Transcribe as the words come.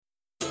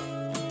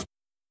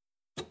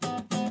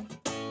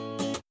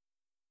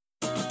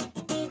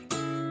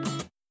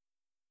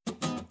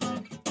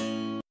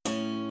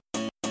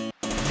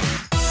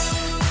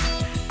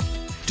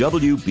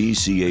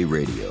WBCA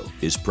Radio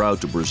is proud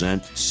to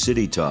present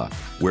City Talk,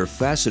 where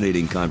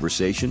fascinating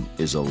conversation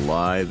is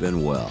alive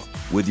and well,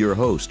 with your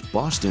host,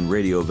 Boston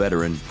radio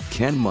veteran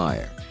Ken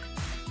Meyer.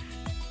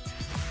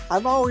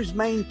 I've always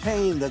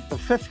maintained that the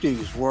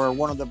 50s were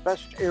one of the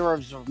best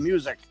eras of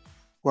music,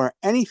 where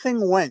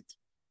anything went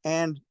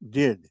and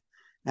did.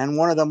 And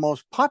one of the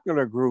most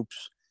popular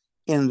groups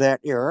in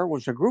that era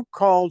was a group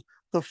called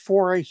the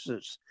Four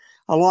Aces,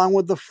 along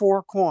with the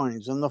Four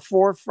Coins and the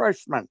Four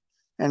Freshmen,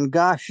 and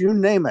gosh, you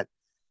name it.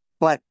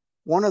 But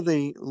one of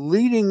the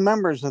leading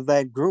members of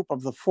that group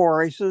of the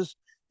Four Aces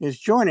is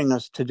joining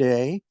us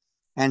today,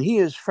 and he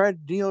is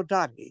Fred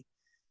Diodati.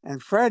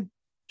 And Fred,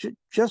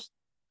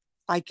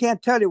 I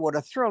can't tell you what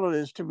a thrill it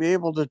is to be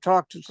able to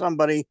talk to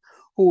somebody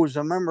who was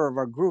a member of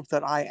a group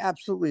that I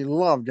absolutely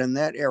loved in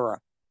that era.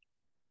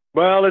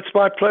 Well, it's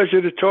my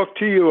pleasure to talk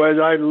to you, as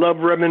I love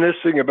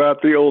reminiscing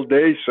about the old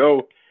days,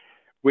 so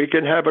we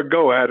can have a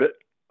go at it.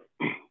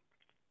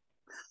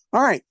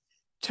 All right.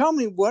 Tell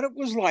me what it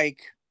was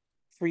like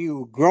for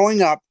you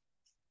growing up,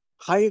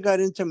 how you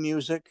got into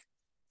music,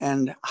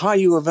 and how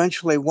you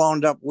eventually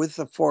wound up with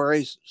the Four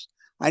Aces.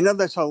 I know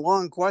that's a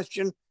long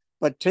question,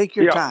 but take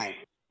your time.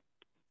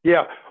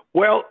 Yeah.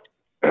 Well,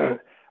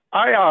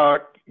 I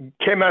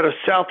came out of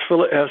South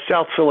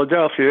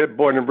Philadelphia,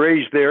 born and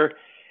raised there,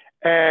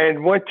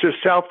 and went to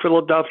South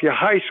Philadelphia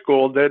High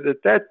School that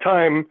at that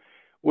time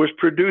was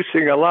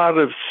producing a lot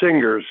of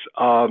singers.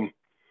 Al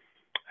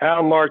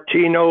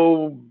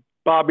Martino,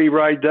 Bobby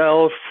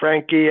Rydell,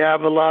 Frankie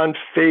Avalon,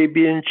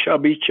 Fabian,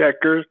 Chubby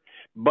Checker,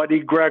 Buddy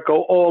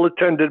Greco, all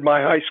attended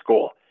my high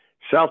school,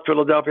 South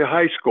Philadelphia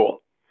High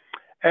School.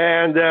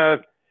 And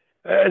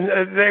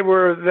they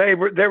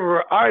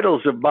were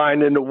idols of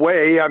mine in a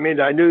way. I mean,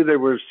 I knew they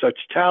were such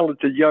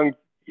talented young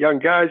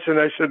guys, and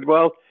I said,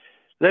 well,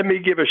 let me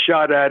give a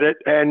shot at it.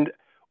 And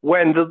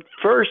when the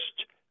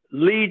first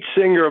lead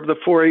singer of the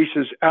Four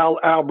Aces, Al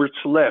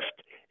Alberts,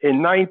 left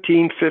in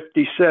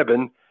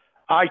 1957,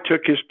 I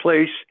took his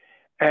place.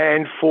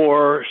 And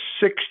for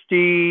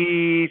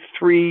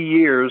 63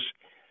 years,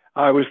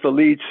 I was the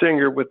lead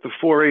singer with the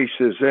Four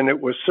Aces. And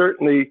it was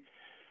certainly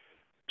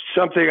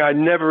something I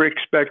never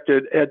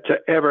expected it to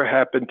ever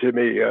happen to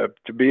me,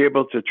 to be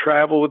able to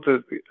travel with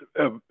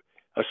a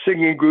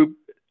singing group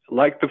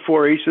like the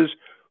Four Aces,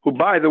 who,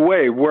 by the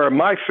way, were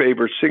my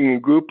favorite singing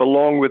group,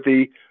 along with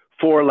the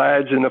Four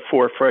Lads and the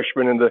Four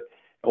Freshmen and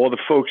all the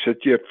folks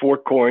at Four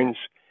Coins.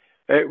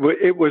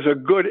 It was a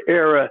good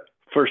era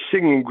for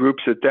singing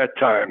groups at that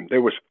time.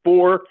 There was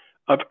four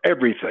of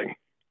everything.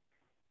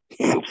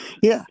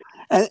 Yeah.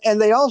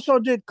 And they also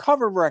did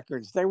cover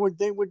records. They would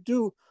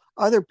do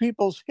other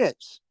people's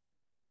hits.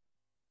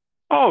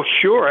 Oh,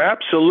 sure,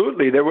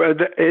 absolutely. There were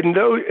in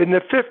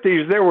the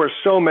 50s. There were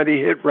so many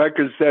hit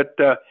records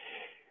that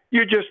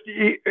you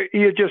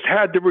just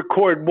had to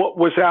record what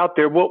was out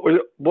there, what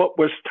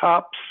was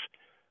tops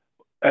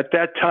at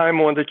that time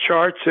on the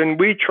charts, and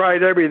we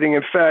tried everything.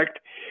 In fact,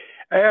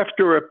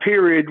 after a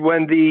period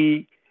when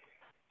the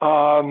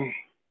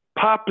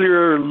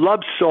popular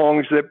love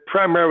songs that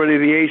primarily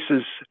the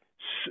Aces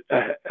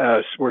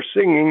were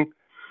singing,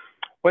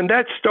 when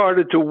that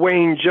started to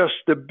wane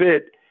just a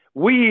bit,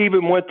 we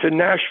even went to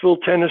Nashville,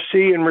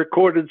 Tennessee, and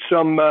recorded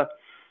some, well,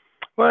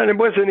 it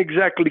wasn't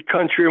exactly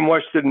country and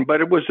western, but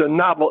it was a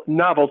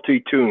novelty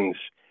tunes.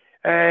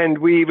 And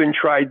we even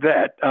tried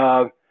that.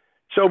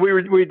 So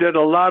we did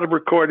a lot of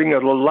recording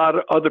of a lot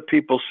of other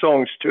people's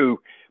songs too.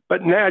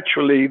 But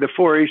naturally, the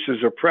Four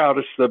Aces are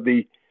proudest of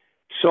the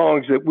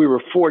songs that we were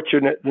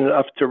fortunate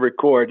enough to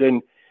record.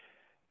 And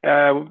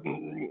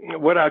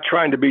without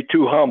trying to be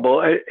too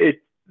humble,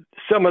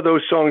 some of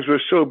those songs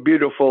were so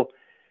beautiful.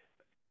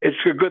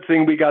 It's a good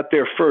thing we got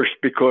there first,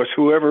 because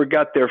whoever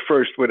got there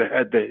first would have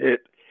had the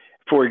hit.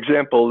 For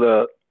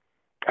example,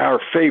 our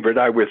favorite,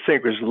 I would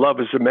think, was Love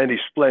is a Many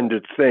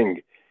Splendid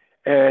Thing.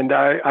 And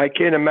I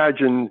can't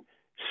imagine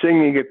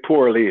singing it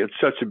poorly. It's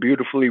such a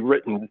beautifully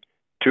written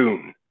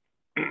tune.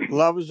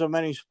 Love is a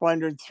Many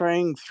Splendid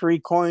Thing, Three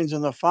Coins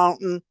in the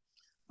Fountain.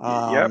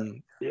 Yep.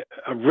 Yeah.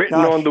 Written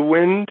on the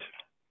Wind.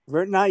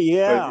 Written on,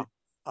 yeah.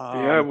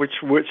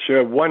 Which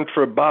won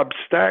for Bob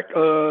Stack.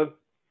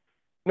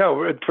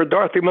 No, for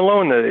Dorothy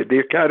Malone, the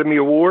Academy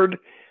Award.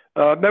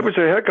 That was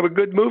a heck of a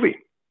good movie.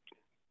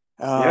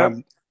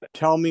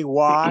 Tell Me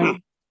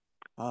Why.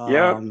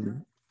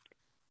 Sin.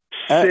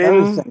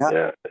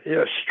 Everything.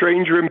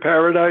 Stranger in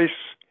Paradise.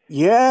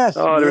 Yes.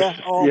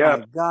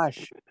 My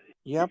gosh.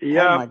 Yep.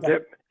 Yeah. Oh my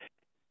God.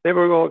 They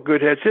were all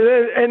good hits.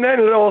 And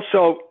then it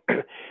also,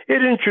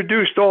 it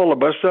introduced all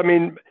of us. I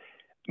mean,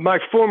 my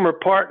former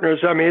partners,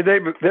 I mean,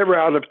 they were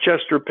out of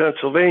Chester,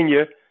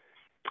 Pennsylvania,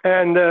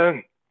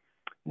 and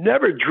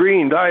never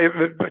dreamed. I've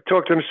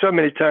talked to them so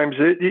many times.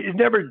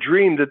 Never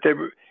dreamed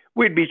that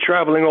we'd be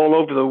traveling all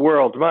over the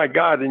world. My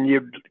God! And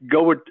you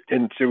go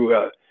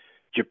into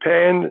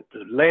Japan.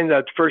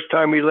 That first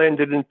time we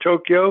landed in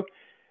Tokyo,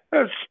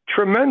 that's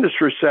tremendous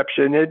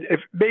reception. It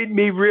made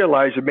me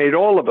realize. It made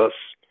all of us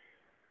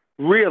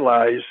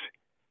realize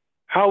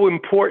how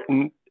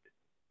important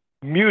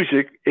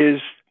music is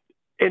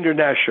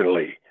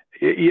internationally.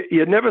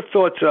 You never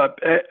thought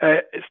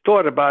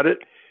about it,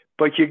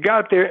 but you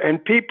got there,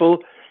 and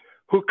people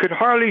who could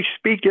hardly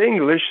speak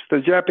English,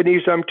 the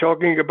Japanese I'm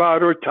talking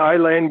about, or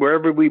Thailand,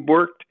 wherever we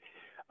worked,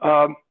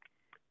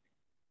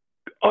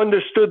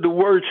 understood the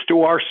words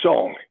to our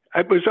song.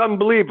 It was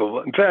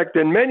unbelievable. In fact,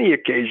 on many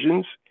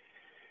occasions,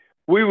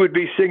 we would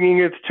be singing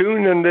its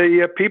tune, and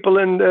the people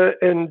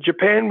in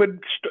Japan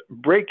would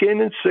break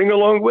in and sing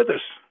along with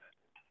us.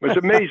 It was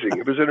amazing.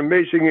 It was an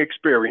amazing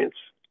experience.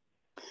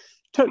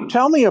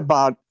 Tell me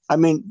about, I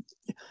mean,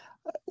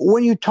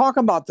 when you talk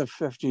about the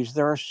 50s,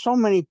 there are so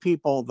many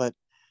people that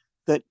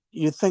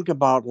you think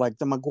about, like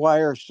the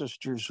McGuire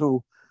sisters,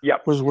 who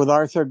was with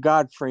Arthur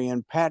Godfrey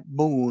and Pat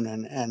Boone.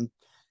 And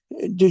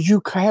did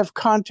you have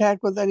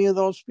contact with any of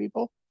those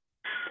people?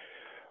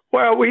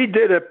 Well, we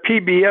did a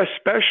PBS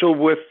special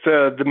with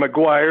the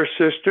McGuire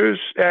sisters,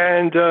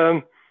 and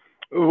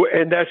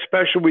that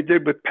special we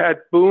did with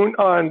Pat Boone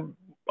on,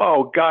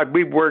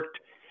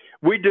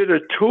 we did a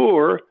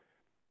tour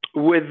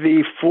with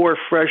the Four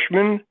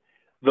Freshmen,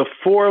 the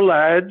Four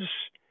Lads,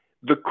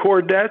 the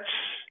Quartets,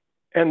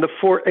 and the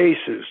Four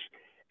Aces.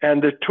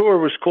 And the tour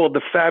was called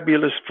the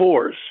Fabulous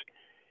Fours.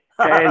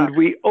 And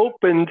we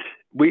opened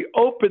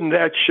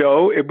that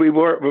show.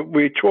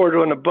 We toured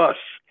on a bus.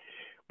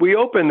 We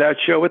opened that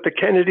show at the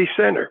Kennedy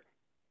Center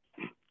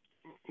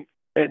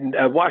in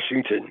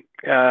Washington.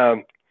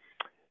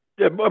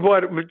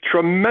 What a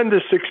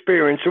tremendous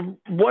experience, a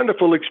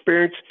wonderful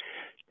experience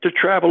to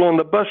travel on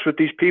the bus with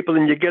these people,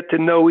 and you get to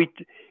know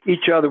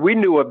each other. We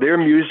knew of their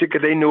music,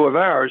 and they knew of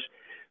ours.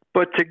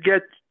 But to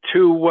get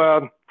to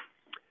a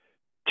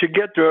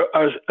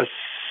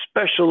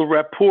special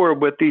rapport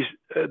with these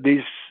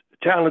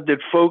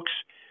talented folks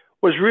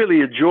was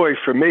really a joy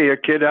for me, a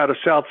kid out of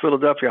South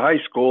Philadelphia High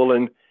School,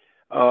 and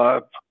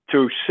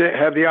to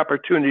have the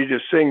opportunity to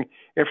sing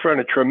in front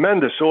of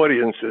tremendous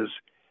audiences.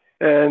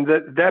 And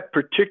that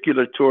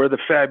particular tour, the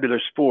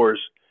Fabulous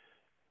Fours,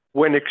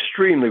 went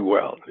extremely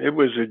well. It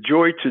was a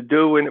joy to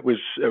do, and it was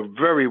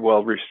very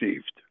well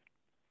received.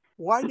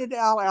 Why did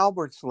Al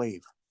Alberts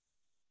leave?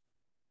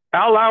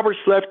 Al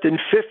Alberts left in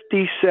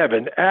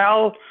 '57.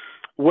 Al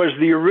was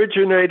the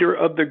originator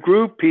of the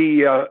group.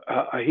 He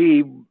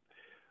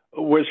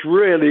was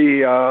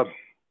really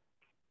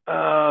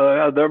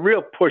the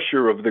real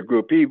pusher of the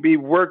group. He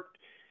worked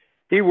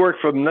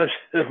from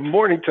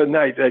morning to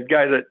night, that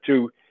guy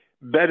to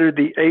better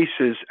the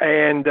Aces.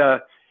 And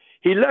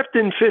he left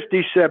in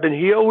 '57.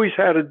 He always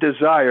had a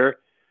desire,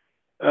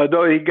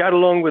 though he got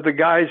along with the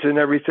guys and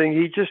everything,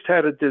 he just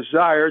had a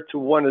desire to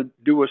want to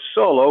do a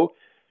solo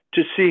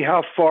to see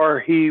how far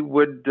he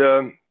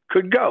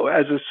could go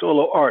as a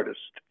solo artist.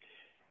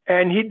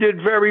 And he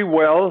did very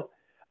well.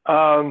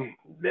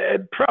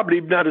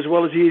 Probably not as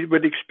well as he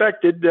would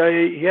expected.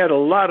 He had a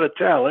lot of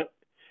talent.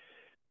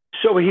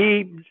 So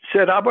he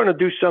said, I want to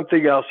do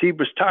something else. He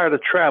was tired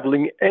of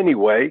traveling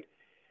anyway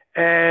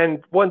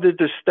and wanted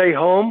to stay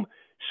home.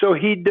 So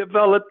he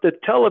developed a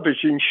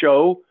television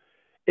show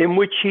in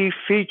which he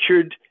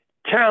featured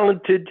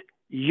talented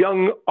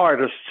young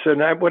artists.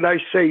 And when I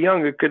say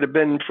young, it could have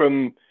been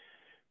from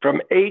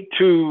 8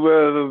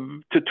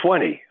 to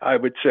 20, I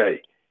would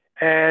say.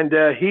 And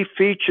he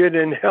featured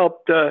and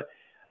helped a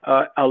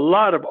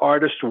lot of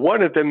artists,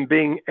 one of them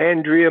being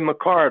Andrea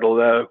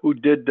McArdle, who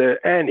did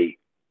Annie.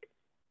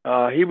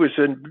 He was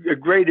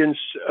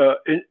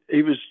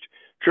he was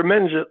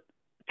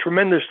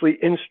tremendously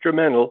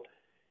instrumental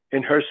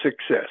in her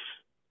success.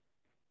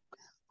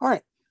 All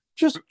right.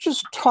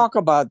 Just talk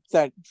about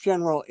that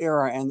general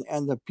era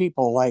and the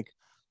people like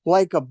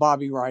a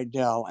Bobby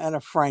Rydell and a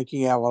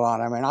Frankie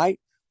Avalon. I mean,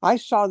 I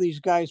saw these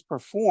guys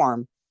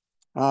perform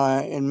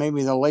in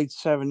maybe the late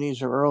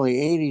 70s or early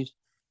 80s,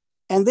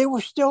 and they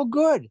were still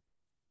good.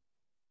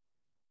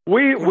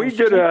 We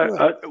did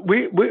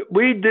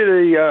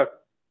a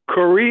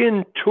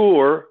Korean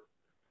tour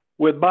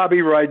with Bobby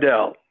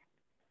Rydell.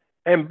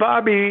 And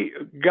Bobby,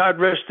 God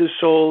rest his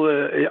soul,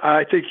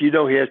 I think he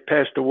has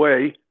passed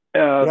away.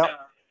 Yep.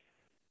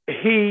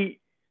 He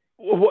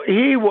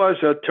was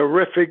a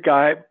terrific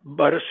guy,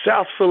 but a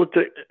South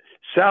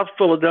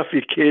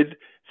Philadelphia kid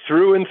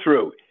through and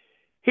through.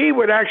 He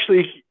would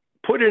actually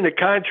put in a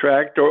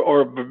contract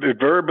or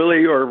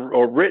verbally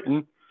or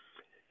written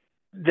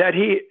that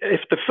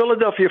if the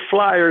Philadelphia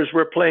Flyers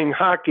were playing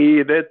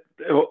hockey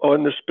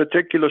on this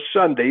particular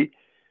Sunday,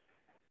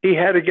 he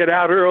had to get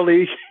out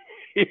early.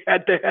 They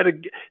had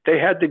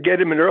to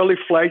get him an early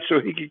flight so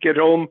he could get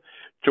home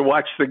to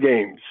watch the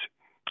games.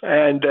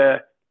 And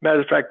matter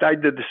of fact, I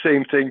did the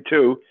same thing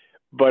too.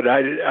 But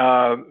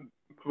I'm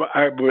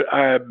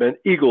an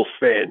Eagles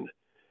fan,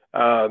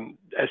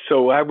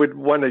 so I would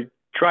want to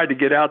try to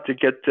get out to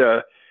get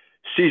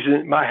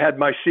season. I had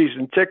my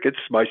season tickets.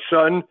 My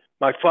son,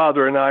 my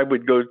father, and I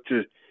would go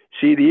to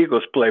see the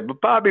Eagles play.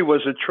 But Bobby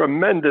was a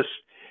tremendous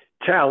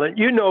talent.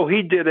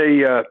 He did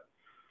a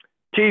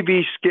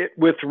TV skit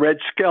with Red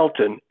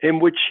Skelton in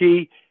which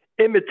he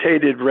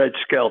imitated Red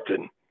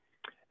Skelton.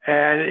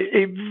 And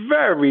a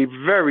very,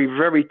 very,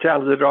 very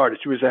talented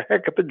artist. He was a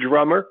heck of a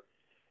drummer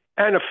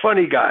and a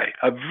funny guy,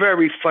 a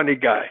very funny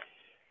guy.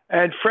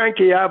 And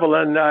Frankie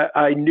Avalon,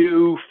 I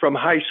knew from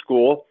high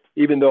school,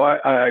 even though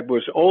I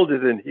was older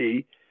than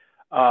he.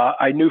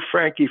 I knew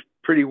Frankie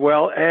pretty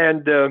well.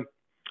 And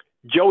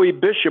Joey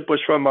Bishop was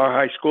from our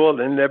high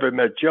school, and never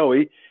met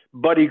Joey.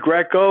 Buddy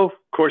Greco, of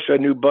course, I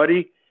knew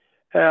Buddy.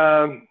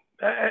 And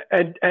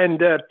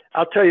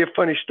I'll tell you a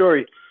funny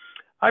story.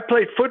 I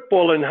played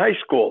football in high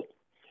school,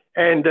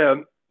 and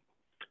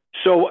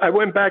so I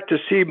went back to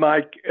see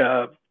my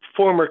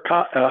former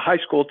high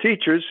school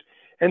teachers,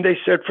 and they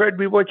said, Fred,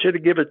 we want you to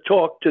give a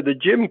talk to the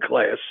gym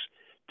class.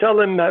 Tell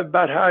them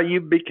about how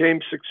you became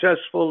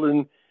successful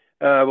and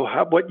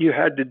what you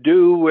had to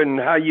do and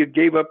how you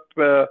gave up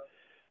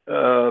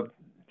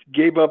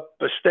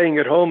staying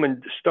at home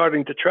and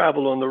starting to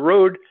travel on the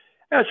road.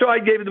 And so I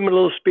gave them a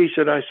little speech,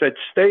 and I said,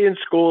 stay in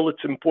school,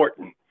 it's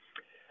important.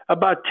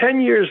 About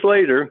 10 years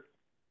later,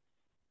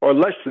 or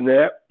less than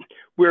that,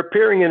 we're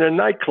appearing in a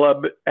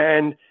nightclub,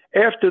 and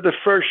after the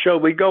first show,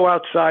 we go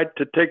outside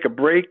to take a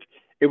break.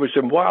 It was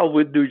in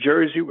Wildwood, New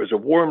Jersey. It was a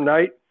warm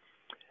night.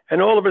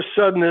 And all of a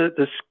sudden,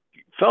 this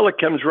fella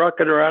comes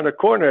rocking around the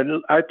corner,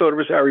 and I thought it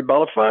was Harry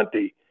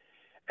Belafonte.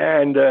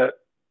 And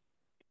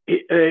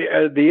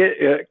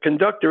the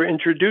conductor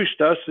introduced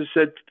us and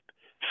said,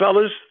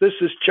 fellas, this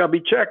is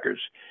Chubby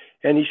Checkers.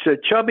 And he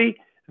said, Chubby,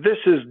 this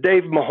is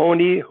Dave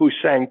Mahoney, who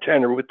sang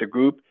tenor with the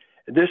group.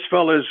 This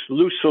fellow is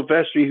Lou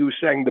Silvestri, who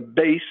sang the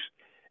bass.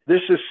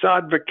 This is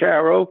Sod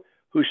Vaccaro,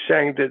 who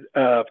sang the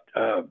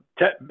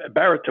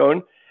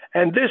baritone.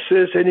 And this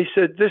is, and he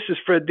said, this is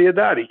Fred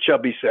Diodati,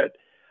 Chubby said.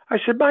 I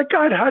said, my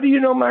God, how do you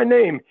know my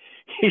name?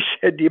 He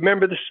said, do you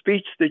remember the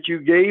speech that you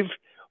gave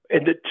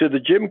to the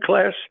gym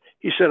class?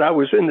 He said, I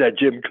was in that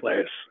gym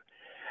class.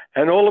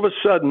 And all of a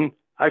sudden,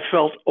 I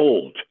felt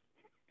old.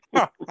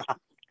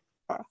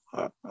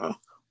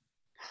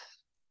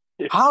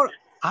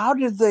 How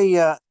did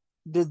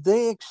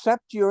they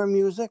accept your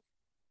music?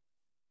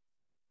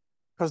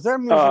 Because their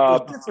music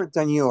was different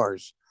than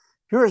yours.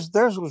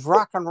 Theirs was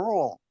rock and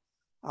roll.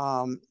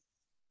 Who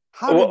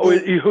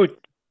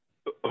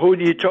are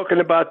you talking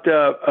about?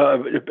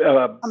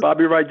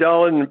 Bobby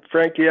Rydell and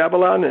Frankie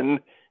Avalon and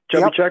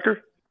Chubby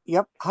Checker?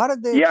 Yep. How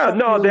did they?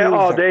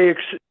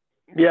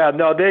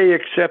 They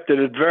accepted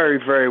it very,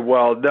 very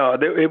well. No,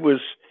 it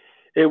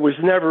was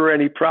never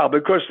any problem.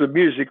 Of course, the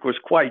music was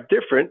quite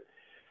different.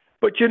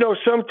 But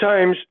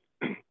sometimes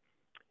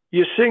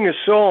you sing a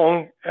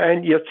song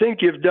and you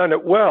think you've done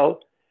it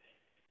well,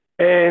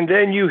 and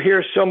then you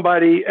hear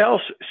somebody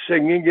else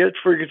singing it.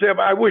 For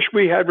example, I wish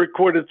we had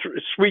recorded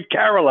Sweet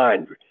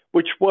Caroline,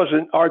 which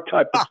wasn't our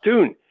type of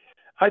tune.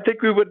 I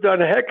think we would have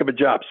done a heck of a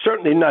job.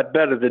 Certainly not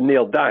better than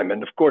Neil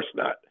Diamond, of course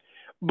not.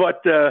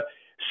 But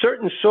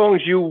certain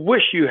songs you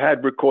wish you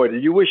had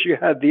recorded. You wish you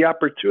had the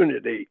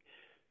opportunity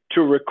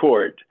to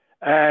record.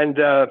 And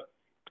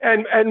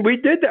we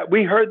did that.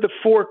 We heard the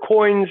Four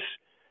Coins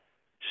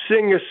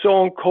sing a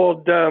song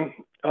called,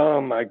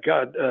 oh my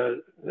God,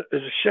 is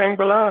it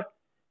Shangri-La?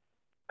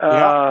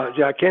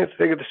 I can't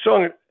think of the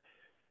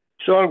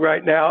song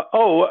right now.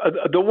 Oh,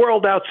 The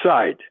World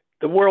Outside,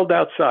 The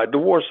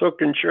Warsaw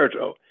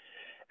Concerto.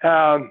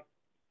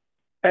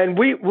 And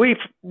we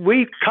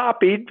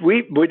copied,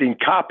 we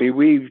didn't copy,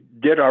 we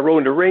did our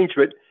own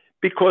arrangement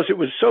because it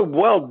was so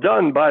well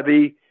done by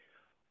the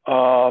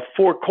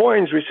Four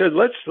Coins. We said,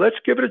 let's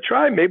give it a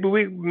try. Maybe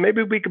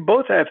we could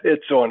both have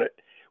hits on it.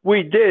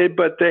 We did,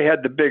 but they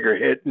had the bigger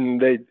hit, and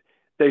they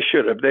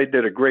should have. They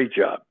did a great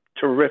job.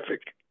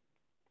 Terrific.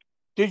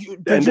 Did you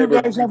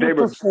guys ever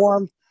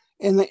perform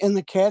in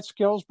the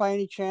Catskills by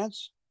any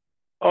chance?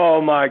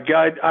 Oh my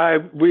God!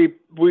 We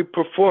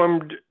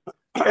performed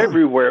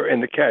everywhere in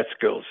the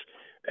Catskills,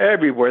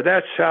 everywhere.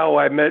 That's how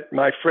I met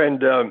my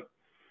friend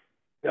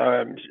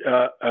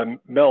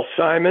Mel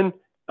Simon.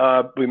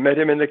 We met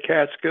him in the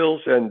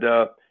Catskills, and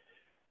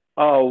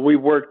we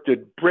worked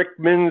at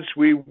Brickman's,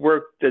 we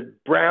worked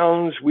at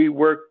Brown's, we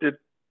worked at.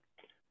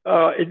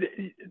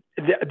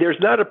 There's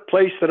not a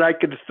place that I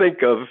could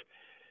think of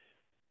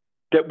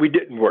that we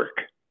didn't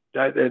work.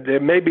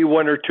 There may be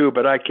one or two,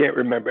 but I can't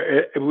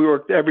remember. We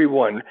worked every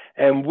one,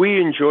 and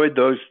we enjoyed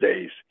those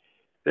days.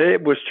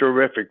 It was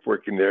terrific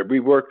working there. We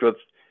worked with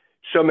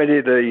so many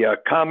of the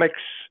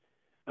comics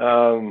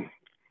who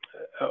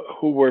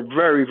were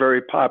very,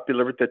 very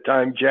popular at the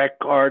time, Jack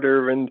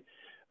Carter and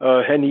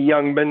Henny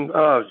Youngman,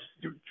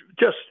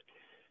 just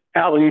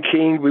Alan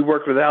King. We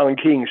worked with Alan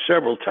King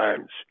several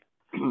times.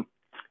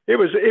 It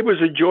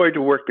was a joy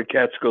to work the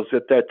Catskills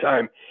at that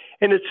time.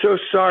 And it's so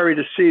sorry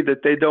to see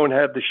that they don't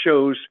have the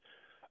shows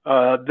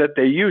that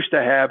they used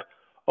to have,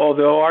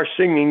 although our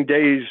singing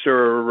days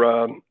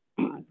are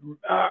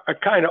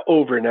kind of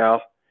over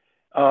now.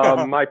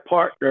 My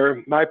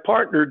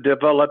partner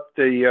developed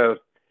the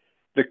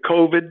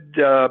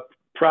COVID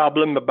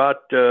problem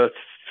about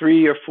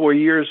 3 or 4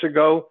 years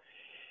ago,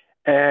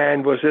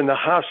 and was in the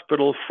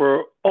hospital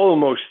for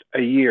almost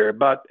a year,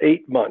 about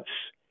 8 months.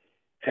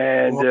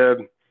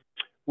 And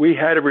we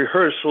had a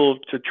rehearsal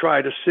to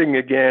try to sing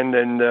again,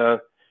 and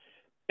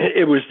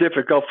it was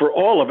difficult for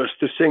all of us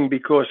to sing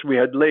because we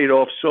had laid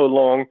off so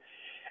long.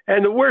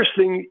 And the worst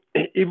thing,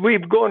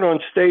 we've gone on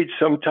stage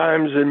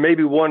sometimes, and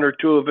maybe one or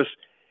two of us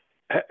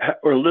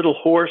are a little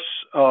hoarse.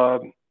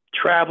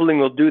 Traveling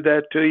will do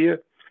that to you.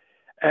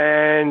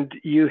 And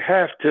you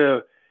have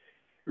to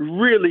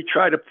really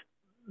try to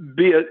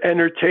be an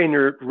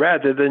entertainer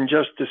rather than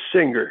just a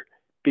singer,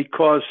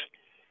 because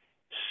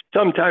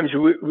sometimes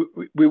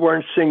we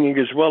weren't singing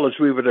as well as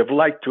we would have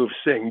liked to have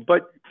sung.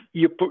 But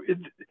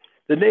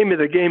the name of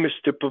the game is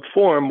to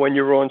perform when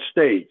you're on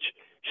stage.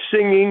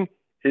 Singing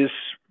is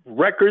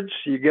records.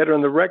 You get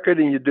on the record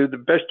and you do the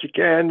best you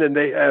can, and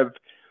they have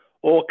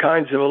all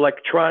kinds of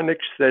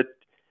electronics that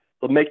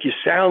will make you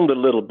sound a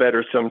little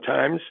better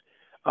sometimes.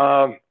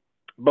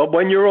 But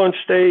when you're on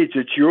stage,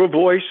 it's your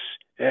voice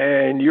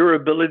and your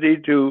ability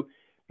to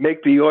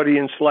make the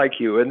audience like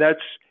you. And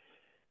that's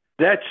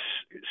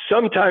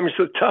sometimes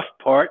the tough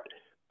part,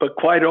 but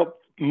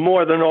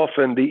more than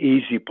often the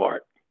easy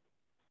part.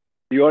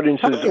 The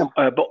audiences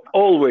have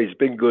always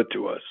been good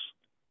to us.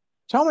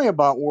 Tell me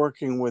about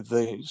working with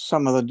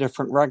some of the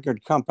different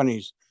record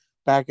companies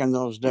back in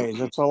those days.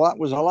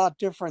 Was a lot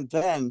different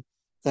then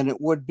than it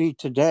would be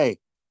today.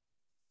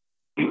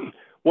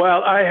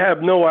 Well, I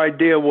have no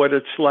idea what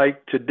it's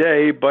like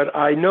today, but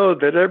I know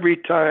that every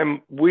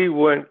time we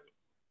went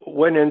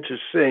in to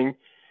sing,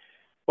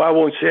 well, I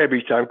won't say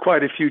every time,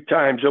 quite a few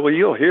times. Well,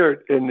 you'll hear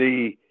it in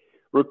the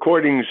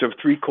recordings of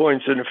Three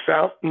Coins in a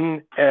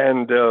Fountain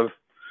and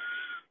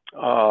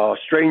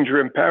Stranger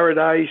in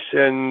Paradise,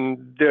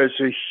 and there's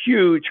a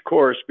huge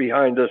chorus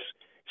behind us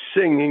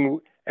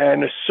singing,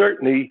 and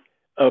certainly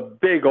a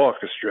big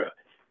orchestra,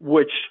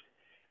 which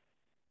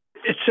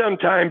it's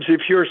sometimes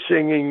if you're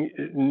singing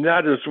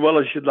not as well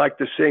as you'd like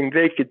to sing,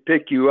 they could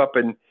pick you up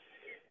and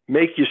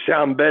make you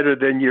sound better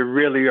than you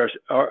really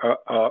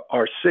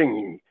are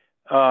singing.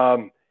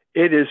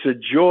 It is a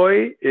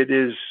joy. It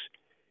is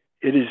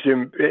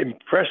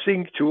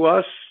impressing to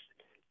us.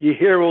 You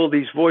hear all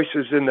these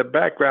voices in the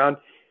background.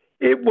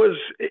 It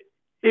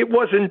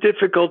wasn't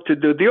difficult to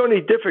do. The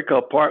only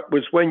difficult part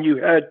was when you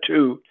had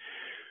to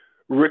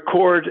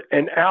record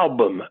an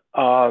album,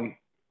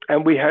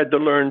 and we had to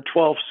learn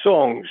 12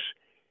 songs.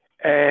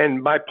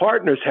 And my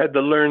partners had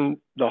to learn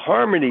the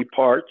harmony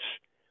parts,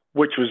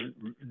 which was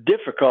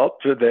difficult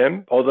for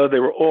them, although they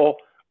were all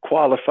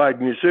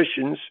qualified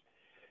musicians.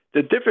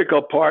 The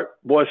difficult part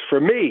was for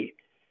me.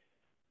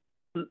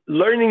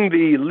 Learning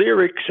the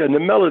lyrics and the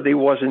melody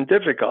wasn't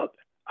difficult.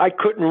 I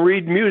couldn't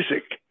read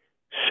music.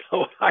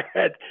 So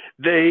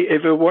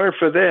if it weren't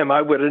for them,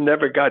 I would have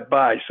never got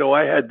by. So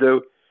I had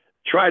to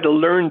try to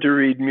learn to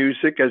read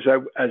music as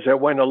I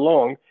went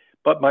along.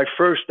 But my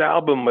first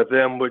album with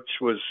them, which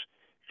was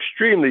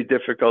extremely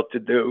difficult to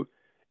do,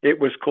 it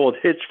was called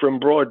Hits from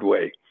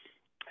Broadway.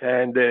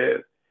 And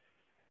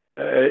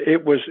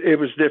it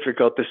was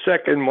difficult. The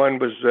second one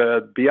was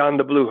Beyond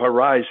the Blue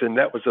Horizon.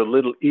 That was a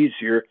little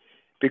easier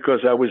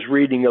because I was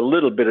reading a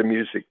little bit of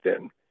music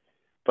then.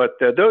 But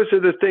those are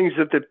the things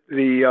that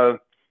the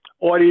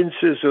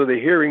audiences or the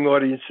hearing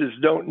audiences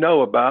don't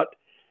know about.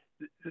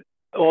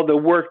 All the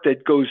work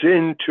that goes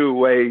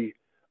into a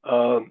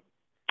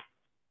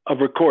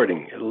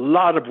recording, a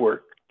lot of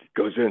work that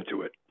goes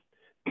into it.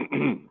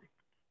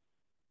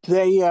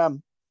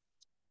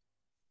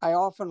 I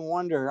often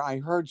wonder, I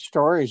heard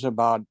stories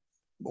about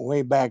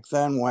way back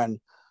then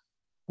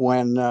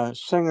when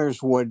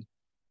singers would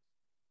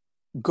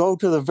go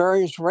to the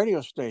various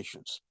radio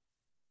stations.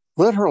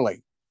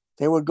 Literally,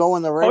 they would go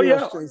in the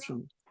radio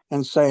station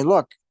and say,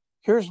 look,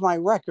 here's my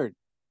record.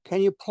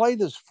 Can you play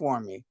this for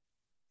me?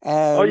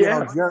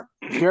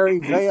 Jerry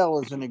Vale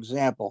is an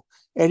example.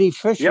 Eddie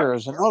Fisher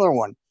is another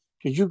one.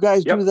 Did you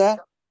guys do that?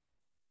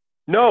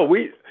 No,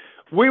 we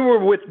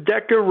were with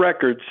Decca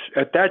Records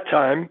at that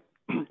time,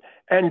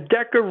 and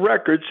Decca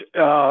Records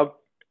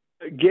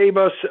gave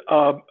us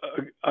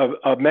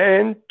a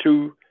man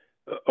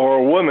or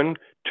a woman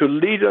to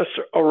lead us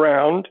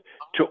around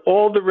to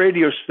all the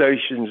radio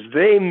stations.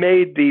 They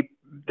made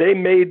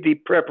the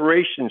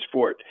preparations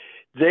for it.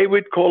 They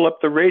would call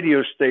up the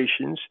radio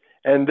stations,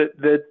 and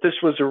that this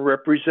was a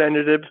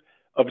representative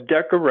of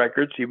Decca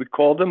Records. He would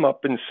call them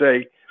up and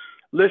say,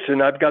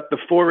 listen, I've got the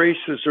Four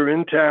Aces are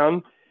in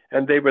town,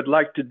 and they would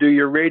like to do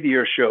your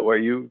radio show. Are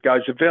you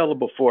guys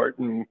available for it?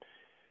 And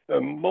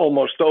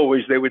almost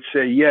always they would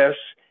say yes.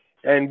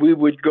 And we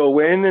would go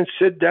in and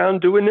sit down,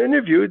 do an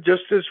interview,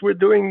 just as we're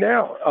doing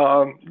now.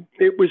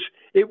 It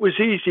was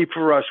easy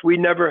for us. We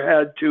never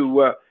had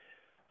to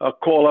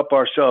call up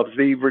ourselves.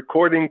 The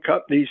recording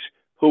companies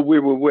who we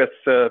were with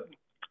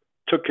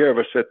took care of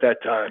us at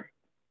that time.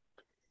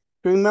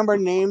 Do you remember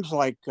names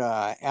like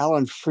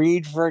Alan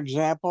Freed, for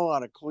example,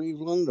 out of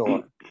Cleveland,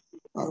 or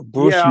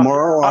Bruce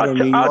Morrow out of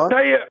New York? I'll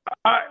tell you,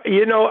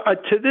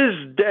 to this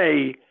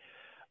day,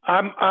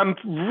 I'm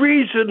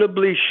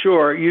reasonably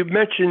sure. You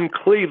mentioned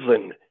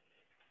Cleveland.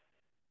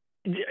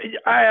 Do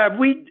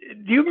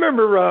you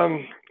remember?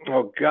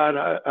 Oh God,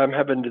 I'm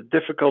having a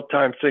difficult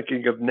time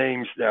thinking of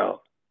names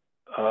now.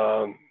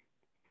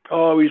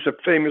 He's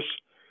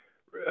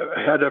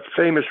had a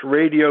famous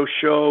radio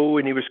show,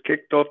 and he was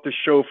kicked off the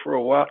show for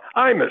a while.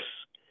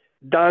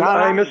 Don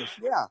Imus.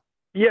 Yeah.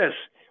 Yes.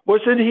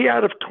 Wasn't he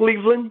out of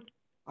Cleveland?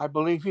 I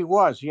believe he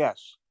was,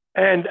 yes.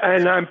 And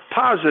I'm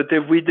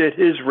positive we did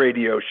his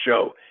radio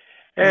show.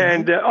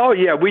 And oh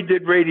yeah, we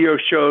did radio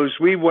shows.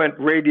 We went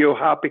radio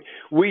hopping.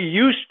 We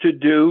used to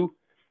do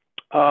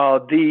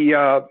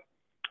the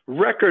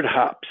record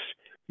hops.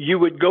 You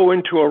would go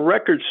into a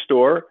record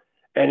store,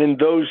 and in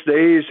those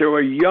days there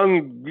were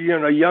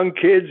young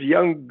kids,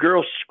 young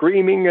girls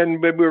screaming,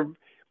 and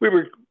we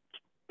were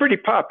pretty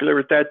popular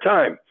at that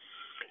time.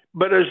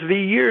 But as the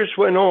years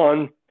went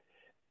on,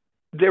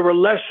 there were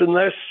less and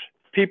less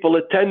people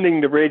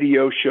attending the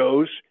radio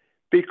shows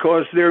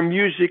because their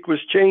music was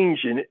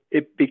changing.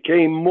 It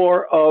became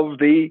more of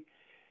the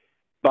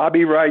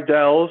Bobby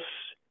Rydells,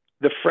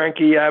 the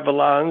Frankie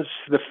Avalons,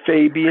 the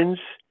Fabians,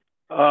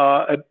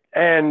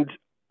 and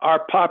our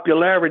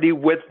popularity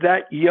with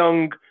that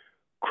young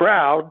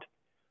crowd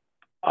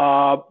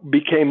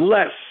became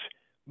less.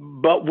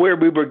 But where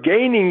we were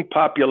gaining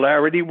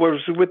popularity was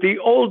with the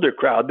older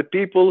crowd, the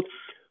people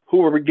who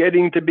were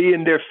getting to be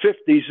in their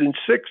 50s and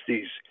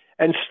 60s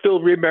and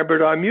still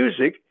remembered our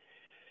music,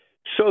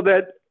 so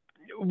that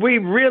we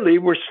really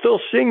were still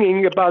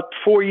singing about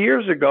 4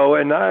 years ago,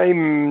 and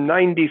I'm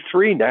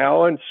 93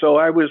 now, and so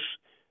I was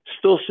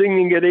still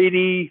singing at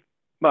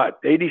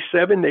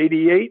 87,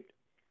 88,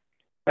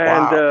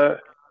 and Wow.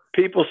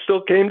 people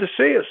still came to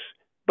see us,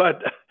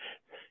 but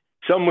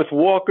some with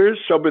walkers,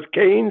 some with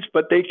canes,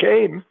 but they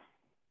came.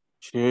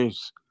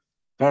 Jeez,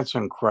 that's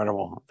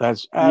incredible.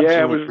 That's Yeah,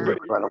 it absolutely was.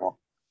 incredible.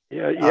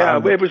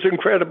 Yeah, it was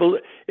incredible.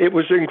 It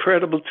was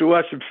incredible to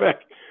us. In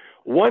fact,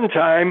 one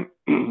time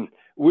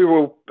we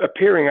were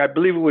appearing, I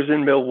believe it was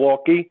in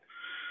Milwaukee,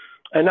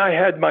 and I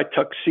had my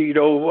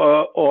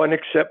tuxedo on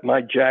except my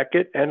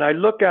jacket, and I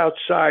look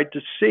outside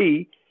to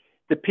see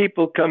the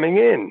people coming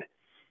in.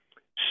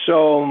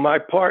 So my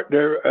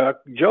partner,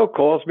 Joe,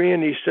 calls me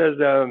and he says,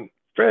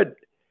 Fred,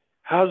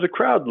 how's the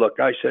crowd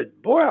look? I said,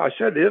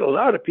 there's a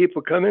lot of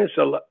people coming in. It's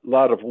a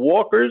lot of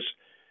walkers,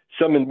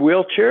 some in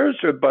wheelchairs,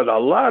 but a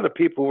lot of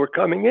people were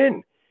coming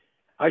in.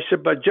 I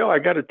said, but Joe, I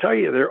got to tell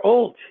you, they're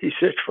old. He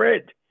said,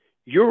 Fred,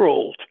 you're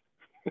old.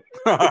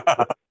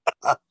 So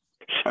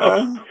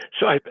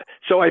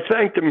I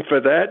thanked him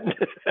for that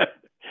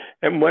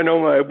and went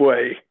on my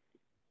way.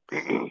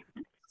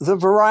 The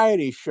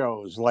variety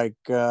shows like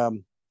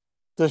the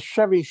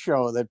Chevy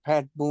Show that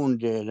Pat Boone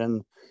did,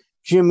 and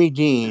Jimmy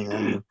Dean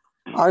and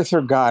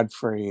Arthur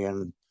Godfrey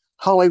and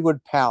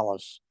Hollywood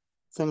Palace,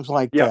 things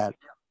like that.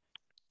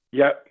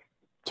 Yeah.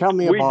 Tell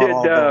me about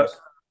all those.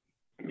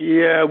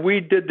 Yeah, we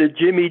did the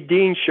Jimmy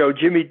Dean show.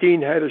 Jimmy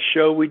Dean had a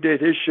show. We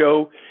did his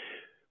show.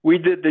 We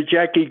did the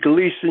Jackie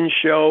Gleason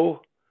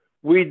show.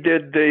 We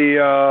did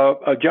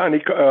the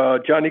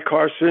Johnny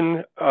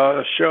Carson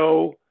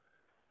show,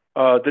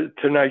 the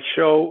Tonight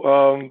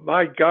Show.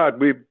 My God,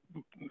 we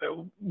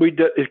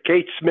did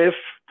Kate Smith.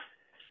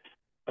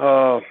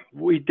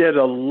 We did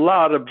a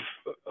lot of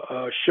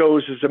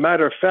shows. As a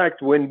matter of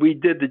fact, when we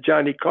did the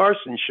Johnny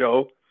Carson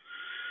show,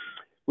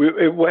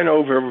 it went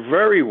over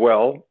very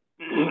well.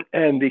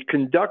 And the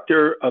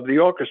conductor of the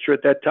orchestra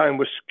at that time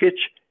was Skitch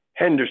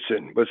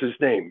Henderson, was his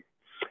name.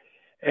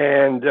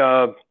 And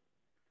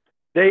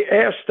they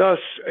asked us,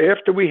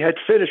 after we had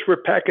finished, we're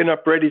packing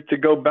up ready to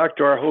go back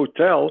to our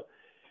hotel.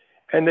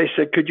 And they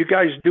said, could you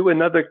guys do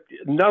another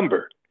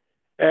number?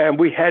 And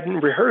we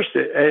hadn't rehearsed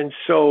it. And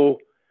so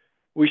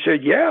we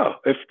said, yeah,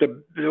 if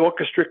the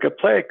orchestra could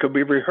play it, could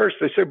we rehearse?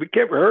 They said, we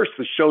can't rehearse.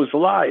 The show's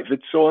live.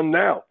 It's on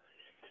now.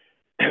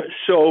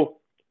 So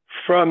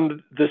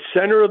from the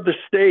center of the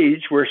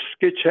stage where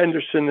Skitch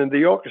Henderson and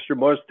the orchestra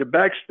was to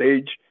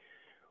backstage,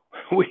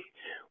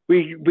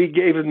 we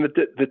gave them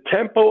the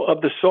tempo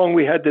of the song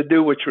we had to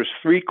do, which was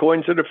Three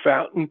Coins at a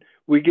Fountain.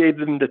 We gave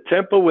them the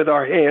tempo with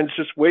our hands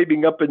just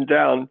waving up and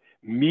down,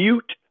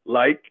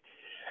 mute-like.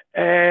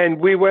 And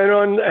we went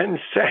on and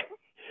sang.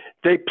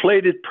 They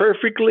played it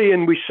perfectly,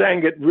 and we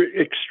sang it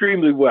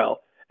extremely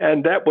well.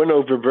 And that went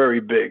over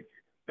very big.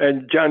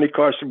 And Johnny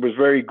Carson was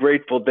very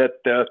grateful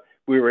that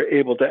we were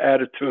able to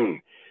add a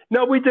tune.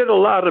 No, we did a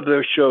lot of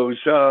those shows.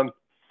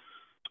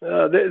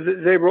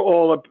 They were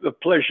all a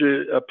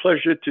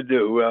pleasure to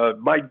do.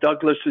 Mike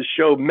Douglas's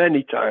show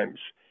many times,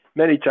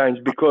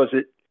 because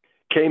it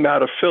came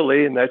out of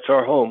Philly, and that's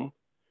our home.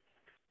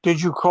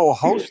 Did you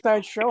co-host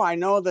that show? I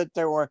know that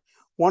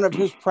one of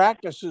his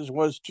practices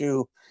was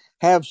to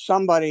have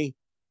somebody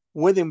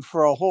with him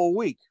for a whole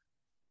week.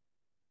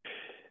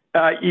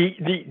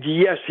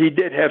 Yes, he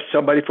did have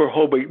somebody for a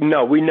whole week.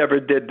 No, we never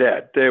did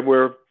that. There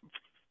were,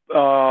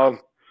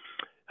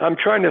 I'm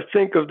trying to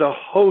think of the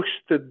host,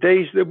 the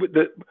days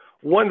that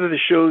one of the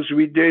shows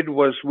we did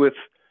was with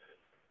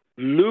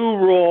Lou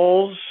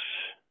Rawls,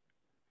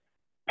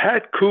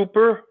 Pat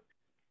Cooper.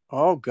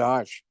 Oh,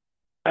 gosh.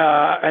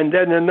 And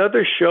then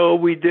another show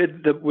we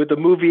did with the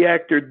movie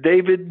actor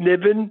David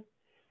Niven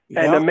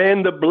and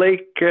Amanda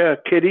Blake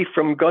Kitty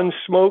from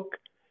Gunsmoke.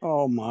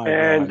 Oh, my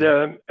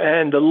God.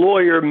 And the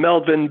lawyer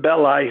Melvin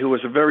Belli, who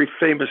was a very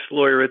famous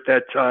lawyer at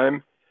that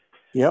time.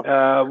 Yep.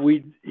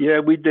 We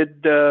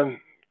did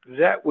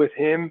that with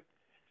him.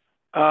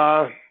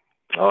 Oh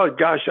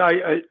gosh,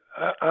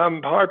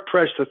 I'm hard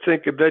pressed to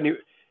think of any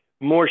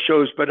more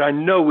shows, but I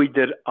know we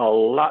did a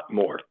lot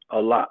more,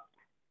 a lot.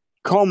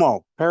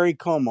 Perry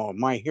Como,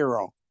 my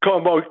hero.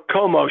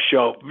 Como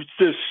show,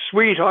 the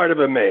sweetheart of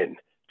a man,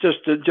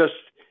 just a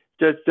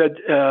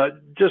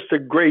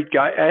great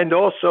guy, and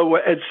also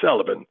Ed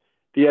Sullivan,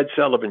 the Ed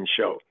Sullivan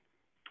Show.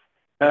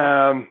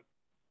 And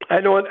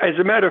as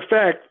a matter of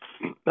fact,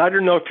 I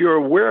don't know if you're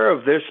aware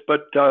of this,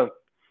 but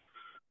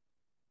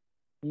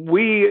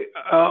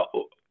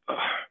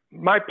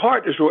my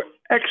partners were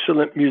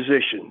excellent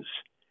musicians.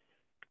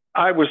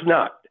 I was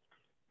not,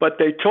 but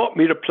they taught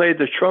me to play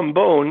the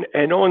trombone,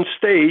 and on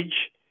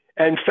stage,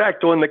 in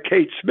fact, on the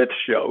Kate Smith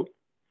Show,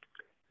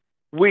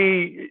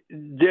 we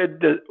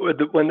did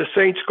when the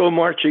Saints Go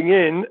Marching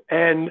In,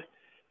 and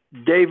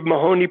Dave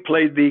Mahoney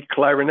played the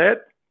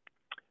clarinet,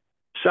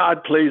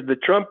 Saad played the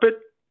trumpet,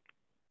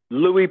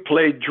 Louis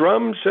played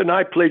drums, and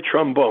I played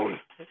trombone,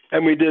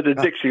 and we did a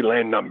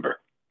Dixieland number.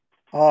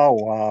 Oh,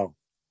 wow.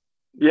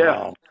 Yeah.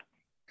 Wow.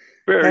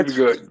 Very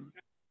good.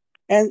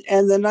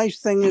 And the nice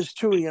thing is,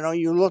 too,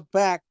 you look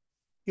back,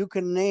 you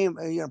can name,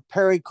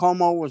 Perry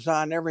Como was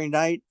on every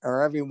night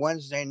or every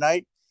Wednesday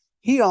night.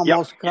 He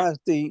almost caused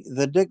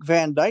the Dick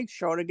Van Dyke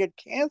Show to get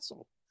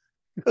canceled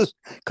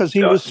because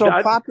he was so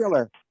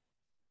popular.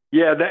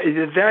 Yeah,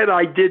 that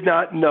I did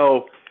not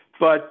know.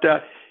 But,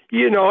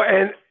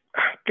 and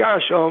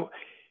gosh,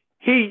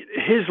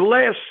 his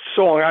last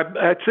song,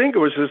 I think it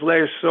was his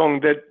last song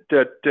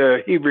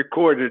that he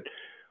recorded,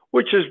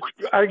 which is,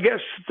 I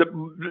guess,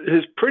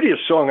 his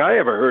prettiest song I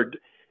ever heard.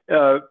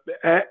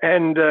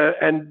 And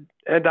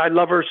I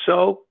Love Her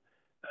So.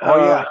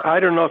 I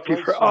don't know if you've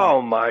heard.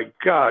 Oh, my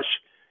gosh.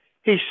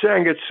 He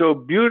sang it so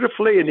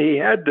beautifully, and he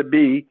had to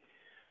be,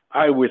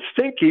 I would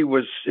think he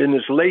was in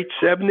his late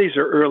 70s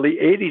or early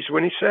 80s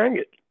when he sang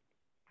it.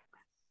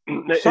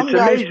 It's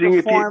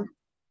amazing.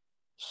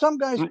 Some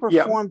guys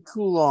perform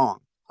too long.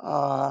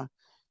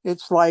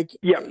 It's like,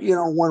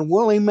 when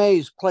Willie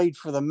Mays played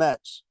for the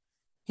Mets,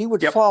 he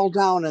would fall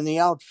down in the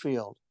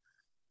outfield.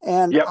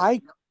 And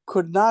I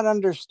could not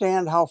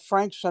understand how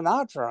Frank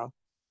Sinatra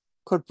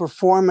could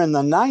perform in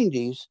the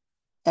 90s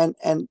and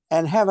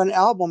have an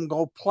album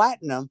go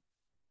platinum,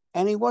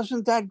 and he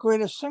wasn't that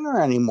great a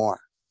singer anymore.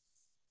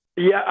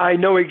 Yeah, I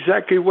know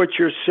exactly what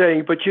you're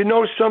saying. But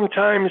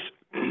sometimes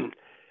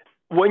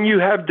when you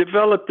have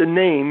developed a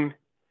name,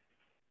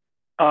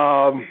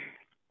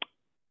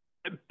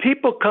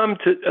 people come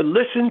to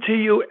listen to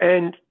you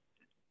and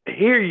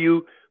hear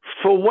you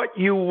for what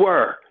you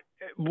were,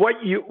 what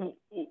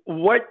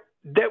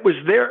that was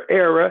their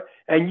era,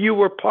 and you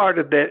were part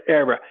of that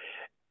era.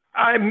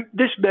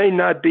 This may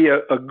not be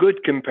a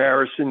good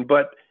comparison,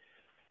 but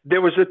there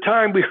was a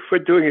time we were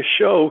doing a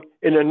show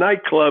in a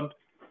nightclub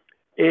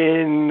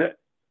in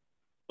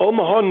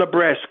Omaha,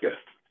 Nebraska.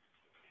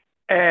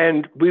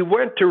 And we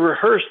went to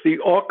rehearse the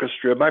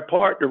orchestra. My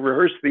partner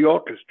rehearsed the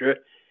orchestra.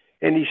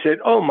 And he said,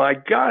 "Oh, my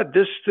God,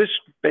 this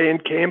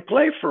band can't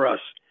play for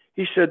us."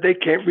 He said, "They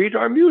can't read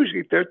our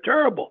music. They're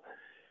terrible."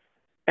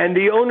 And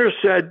the owner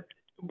said,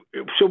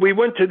 so we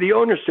went to the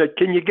owner, said,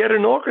 "Can you get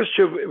an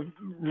orchestra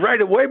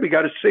right away? We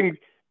got to sing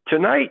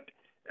tonight."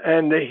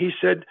 And he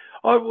said,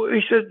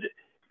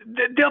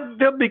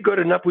 they'll be good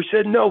enough. We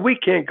said, "No, we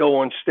can't go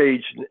on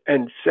stage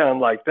and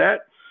sound like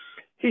that."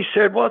 He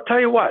said, "Well, I'll tell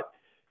you what,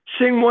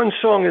 sing one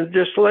song and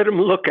just let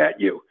them look at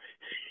you."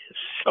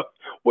 So,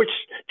 which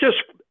just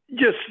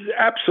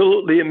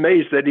absolutely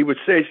amazed that he would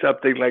say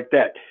something like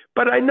that.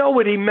 But I know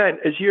what he meant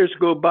as years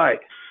go by.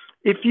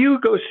 If you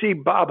go see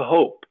Bob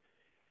Hope,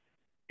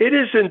 it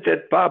isn't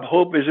that Bob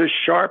Hope is as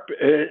sharp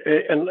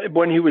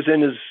when he was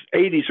in his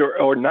 80s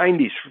or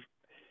 90s.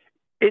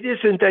 It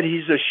isn't that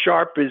he's as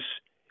sharp as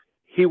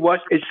he was.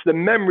 It's the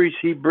memories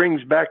he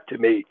brings back to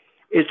me.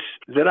 It's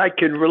that I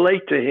can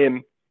relate to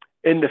him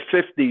in the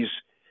 50s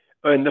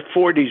and the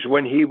 40s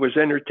when he was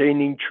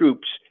entertaining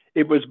troops.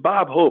 It was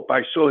Bob Hope.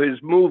 I saw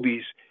his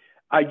movies.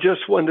 I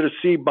just wanted to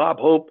see Bob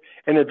Hope.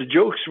 And if the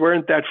jokes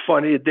weren't that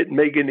funny, it didn't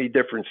make any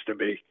difference to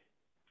me.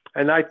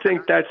 And I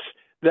think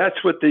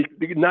that's what the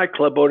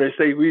nightclub owners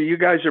say. "You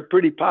guys are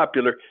pretty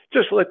popular.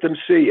 Just let them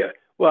see you."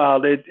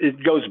 Well,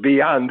 it goes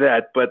beyond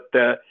that, but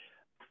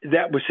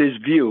that was his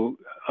view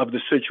of the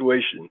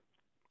situation.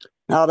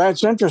 Now,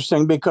 that's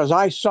interesting because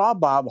I saw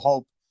Bob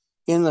Hope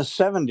in the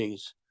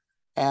 70s,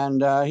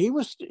 and he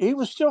was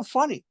still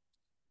funny.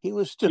 He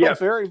was still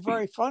very,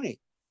 very funny.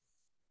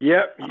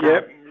 Yep.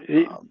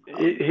 He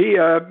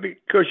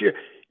because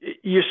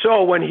you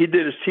saw when he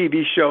did his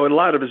TV show, and a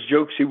lot of his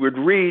jokes he would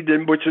read,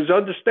 and which is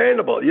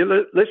understandable.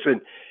 Listen,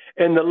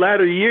 in the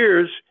latter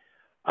years,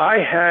 I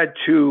had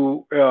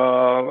to,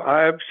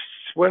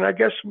 when I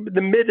guess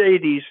the mid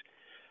 80s,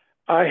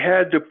 I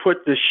had to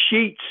put the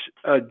sheets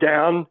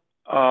down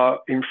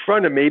in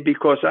front of me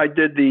because I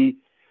did the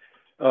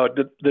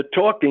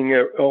talking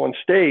on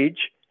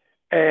stage,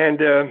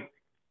 and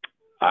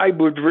I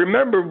would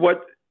remember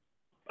what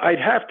I'd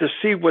have to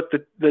see what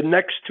the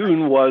next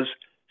tune was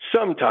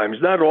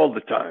sometimes, not all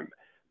the time,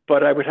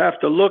 but I would have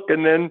to look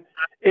and then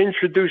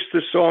introduce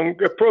the song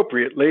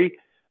appropriately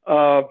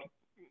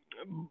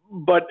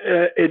but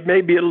it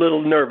may be a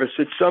little nervous.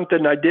 It's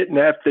something I didn't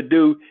have to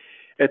do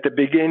at the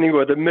beginning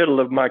or the middle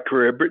of my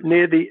career, but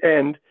near the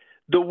end,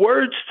 the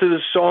words to the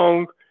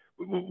song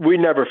we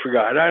never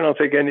forgot. I don't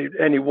think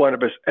any one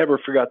of us ever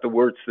forgot the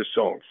words to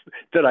songs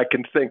that I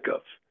can think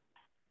of.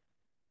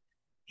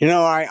 You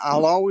know,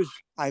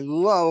 I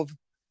love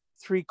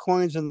Three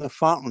Coins in the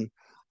Fountain.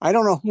 I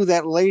don't know who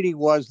that lady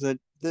was that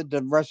did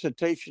the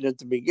recitation at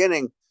the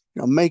beginning.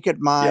 You know, make it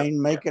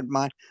mine, make it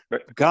mine.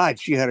 God,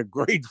 she had a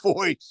great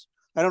voice.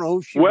 I don't know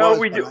who she was,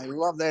 but I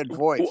love that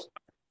voice.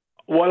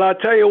 Well, I'll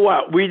tell you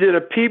what, we did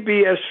a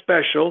PBS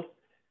special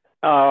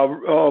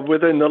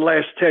within the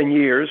last 10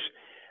 years,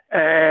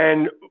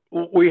 and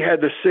we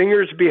had the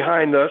singers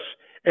behind us,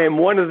 and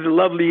one of the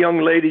lovely young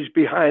ladies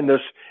behind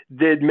us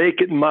did Make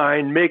It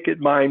Mine,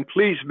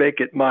 Please Make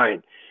It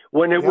Mine.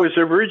 When it was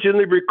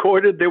originally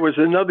recorded, there was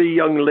another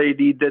young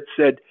lady that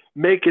said,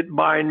 Make It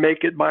Mine,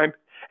 Make It Mine.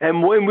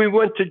 And when we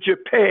went to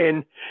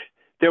Japan,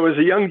 there was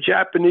a young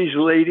Japanese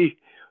lady,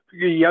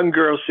 a young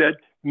girl said,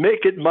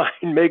 Make it mine,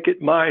 make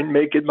it mine,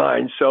 make it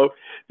mine. So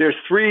there's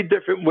three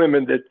different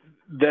women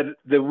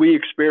that we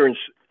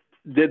experienced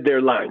did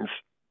their lines.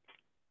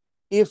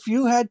 If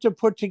you had to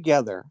put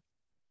together,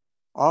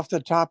 off the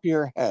top of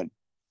your head,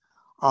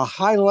 a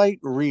highlight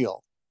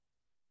reel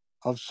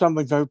of some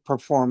of their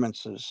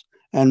performances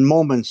and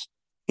moments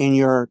in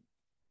your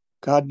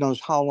God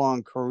knows how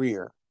long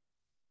career,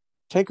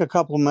 take a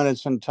couple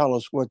minutes and tell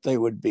us what they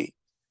would be.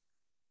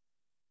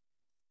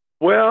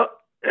 Well,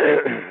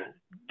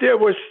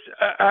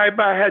 I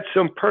had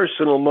some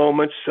personal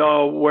moments.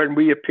 So when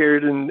we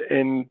appeared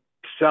in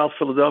South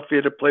Philadelphia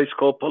at a place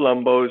called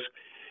Palumbo's,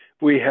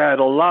 we had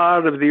a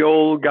lot of the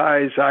old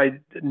guys I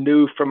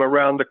knew from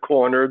around the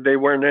corner. They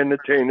weren't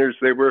entertainers.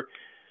 They were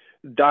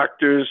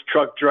doctors,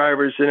 truck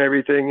drivers, and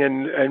everything.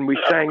 And we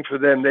sang for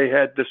them. They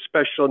had the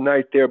special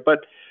night there. But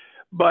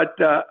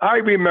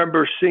I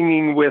remember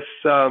singing with,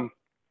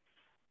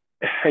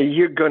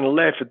 you're going to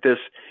laugh at this.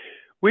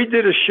 We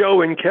did a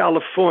show in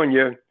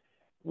California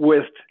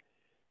with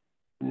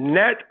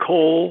Nat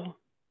Cole,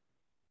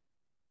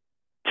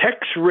 Tex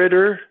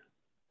Ritter,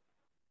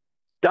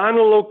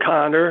 Donald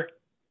O'Connor,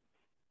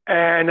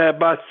 and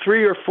about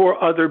 3 or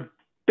 4 other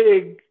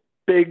big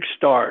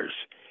stars.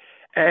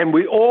 And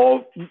we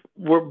all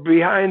were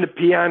behind the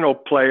piano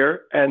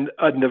player and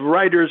the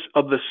writers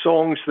of the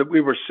songs that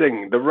we were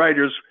singing. The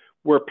writers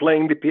were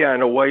playing the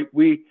piano while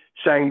we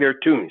sang their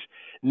tunes.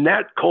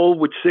 Nat Cole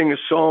would sing a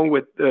song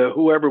with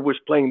whoever was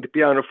playing the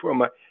piano for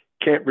him. I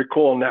can't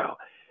recall now.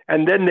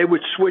 And then they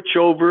would switch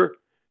over,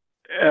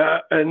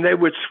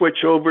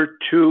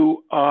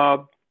 to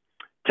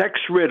Tex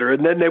Ritter,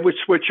 and then they would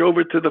switch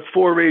over to the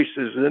Four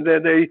Aces, and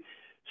then they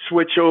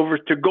switch over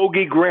to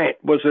Gogi Grant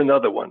was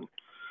another one.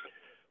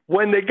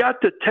 When they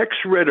got to Tex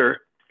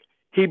Ritter,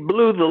 he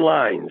blew the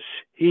lines.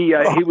 He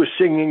was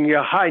singing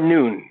High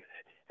Noon,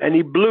 and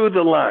he blew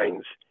the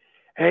lines.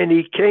 And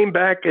he came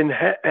back and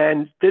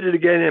did it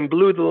again and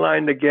blew the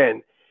line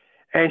again.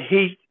 And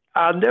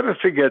I'll never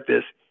forget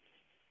this.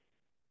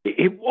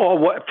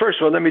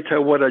 First of all, let me tell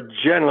you what a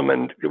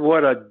gentleman's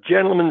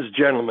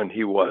gentleman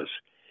he was.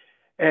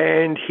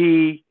 And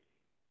he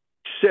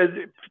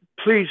said,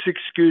 please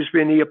excuse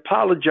me. And he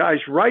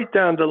apologized right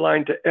down the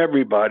line to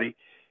everybody.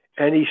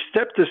 And he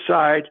stepped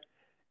aside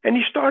and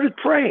he started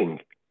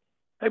praying.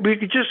 We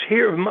could just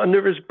hear him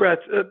under his breath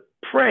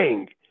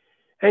praying.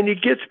 And he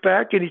gets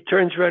back and he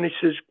turns around and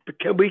he says,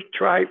 can we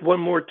try it one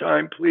more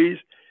time, please?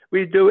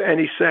 We do. And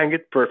he sang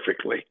it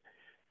perfectly.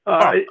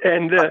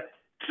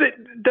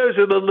 Those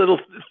are the little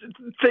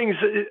things.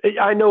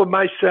 I know it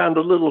might sound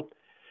a little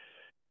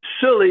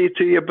silly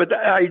to you, but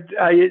I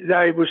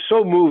was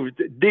so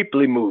moved,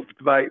 deeply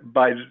moved by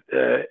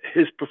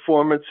his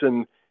performance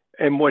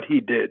and what he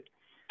did.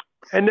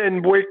 And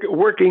then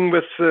working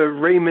with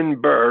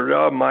Raymond Burr,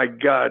 oh my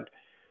God.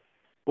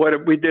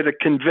 We did a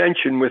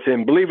convention with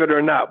him, believe it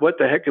or not. What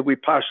the heck could we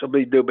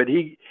possibly do? But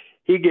he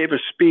gave a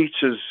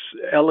speech as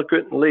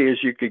eloquently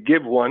as you could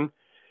give one.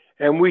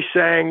 And we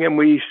sang and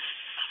we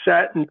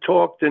sat and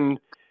talked and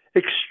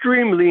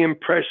extremely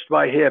impressed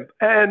by him.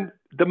 And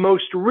the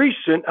most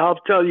recent,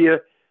 I'll tell you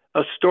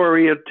a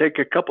story. It'll take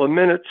a couple of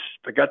minutes.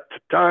 I got the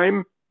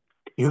time.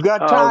 You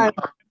got time.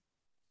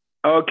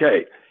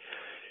 Okay.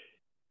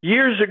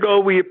 Years ago,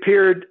 we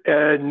appeared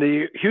in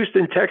the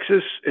Houston,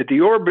 Texas, at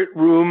the Orbit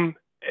Room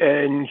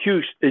in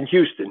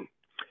Houston,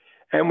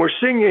 and we're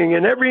singing,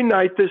 and every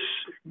night this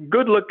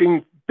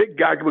good-looking big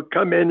guy would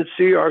come in and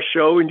see our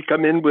show, and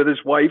come in with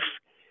his wife,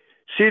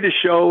 see the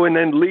show, and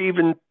then leave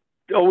and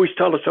always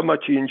tell us how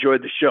much he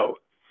enjoyed the show.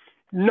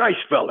 Nice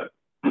fella.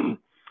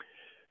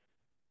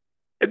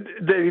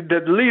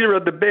 The leader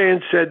of the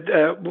band said,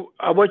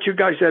 I want you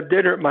guys to have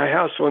dinner at my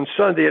house on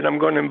Sunday, and I'm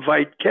going to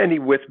invite Kenny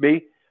with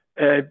me.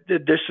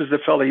 This is the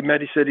fella he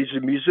met. He said he's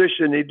a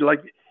musician.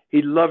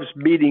 He loves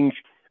meeting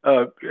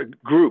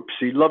groups.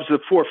 He loves the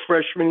Four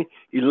Freshmen.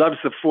 He loves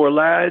the Four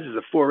Lads,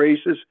 the Four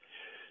Aces.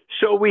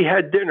 So we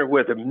had dinner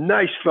with him.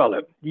 Nice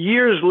fella.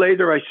 Years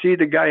later, I see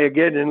the guy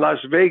again in Las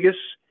Vegas,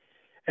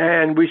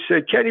 And we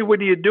said, Kenny, what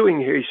are you doing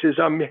here? He says,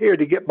 I'm here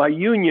to get my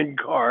union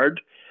card.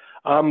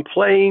 I'm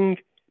playing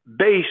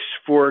bass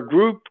for a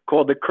group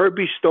called the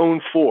Kirby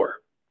Stone Four.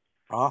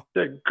 I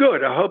said,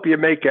 good. I hope you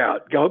make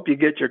out. I hope you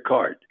get your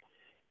card.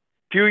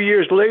 A few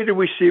years later,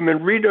 we see him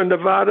in Reno,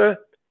 Nevada,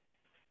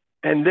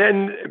 and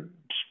then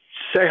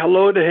say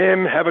hello to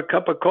him, have a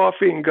cup of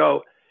coffee, and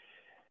go.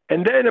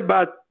 And then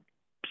about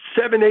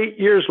 7, 8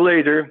 years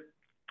later,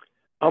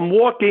 I'm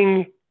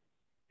walking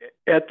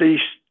at the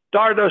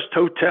Stardust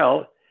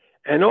Hotel,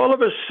 and all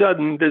of a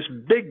sudden, this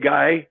big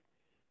guy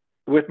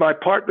with my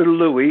partner,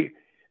 Louie,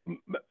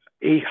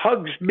 he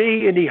hugs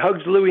me and he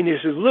hugs Louie, and he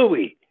says,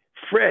 Louie,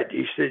 Fred,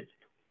 he said,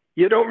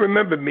 you don't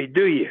remember me,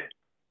 do you?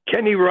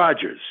 Kenny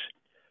Rogers.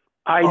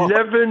 I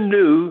never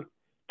knew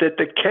that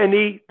the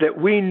Kenny that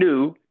we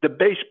knew, the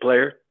bass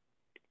player,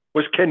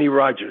 was Kenny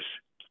Rogers.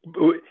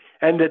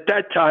 And at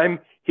that time,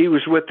 he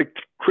was with the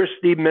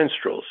Christie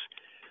Minstrels.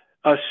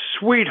 A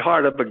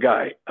sweetheart of a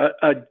guy,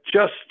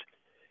 just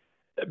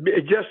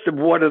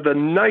one of the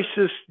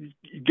nicest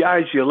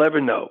guys you'll ever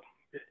know.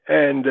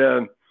 And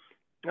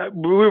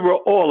we were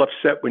all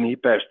upset when he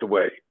passed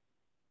away.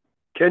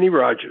 Kenny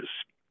Rogers.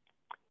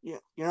 Yeah,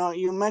 you know,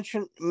 you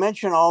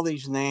mention all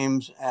these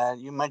names,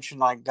 and you mentioned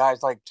like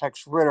guys like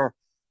Tex Ritter.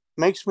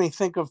 Makes me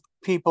think of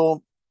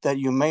people that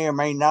you may or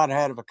may not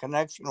have a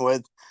connection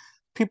with.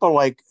 People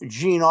like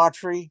Gene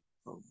Autry,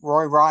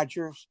 Roy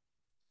Rogers,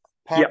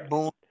 Pat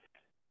Boone.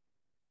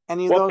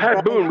 Any of those Pat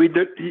guys? Boone, we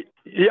did.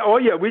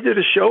 Yeah, we did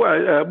a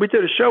show. We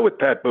did a show with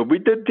Pat Boone. We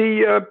did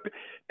the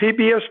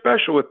PBS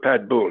special with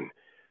Pat Boone.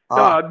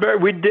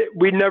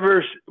 We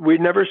never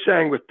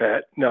sang with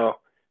Pat. No,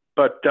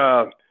 but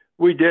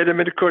we did. I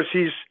mean, of course,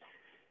 he's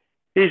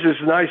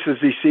as nice as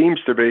he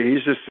seems to be.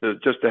 He's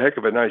just a heck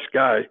of a nice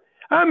guy.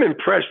 I'm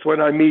impressed when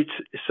I meet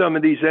some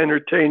of these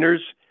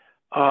entertainers,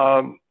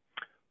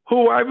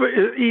 who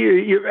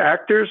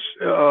actors,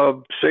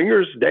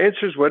 singers,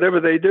 dancers, whatever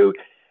they do,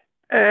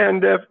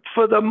 and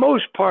for the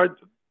most part,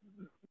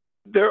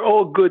 they're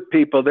all good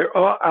people. They're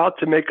all out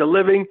to make a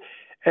living,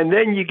 and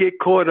then you get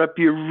caught up.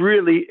 You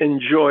really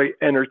enjoy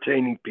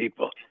entertaining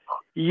people.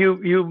 You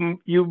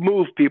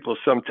move people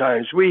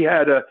sometimes. We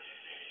had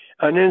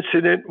an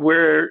incident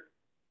where,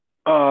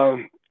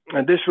 and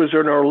this was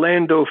in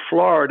Orlando,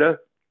 Florida.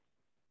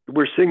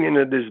 We're singing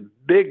at this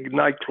big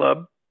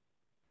nightclub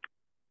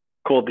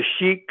called the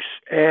Sheiks,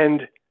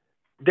 and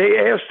they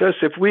asked us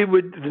if we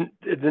would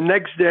the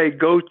next day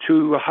go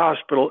to a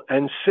hospital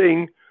and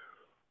sing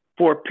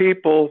for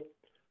people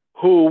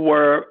who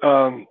were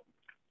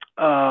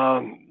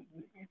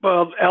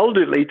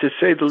elderly, to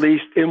say the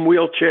least, in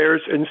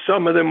wheelchairs, and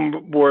some of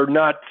them were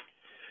not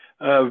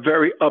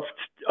very up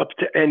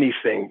to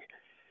anything.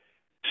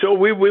 So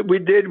we went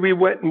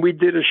and we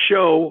did a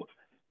show,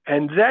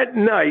 and that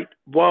night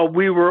while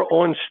we were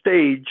on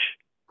stage,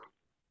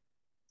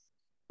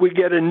 we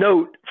get a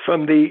note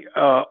from the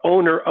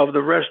owner of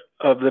the rest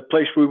of the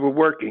place we were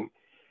working,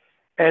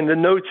 and the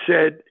note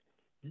said,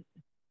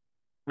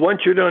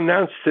 "Want you to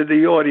announce to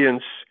the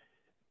audience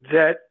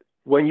that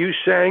when you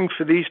sang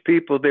for these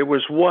people, there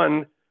was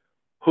one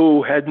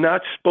who had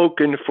not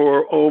spoken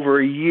for over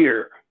a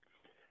year.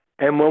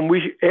 And when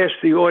we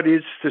asked the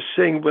audience to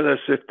sing with us,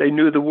 if they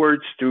knew the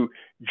words to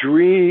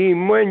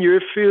Dream When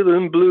You're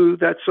Feeling Blue,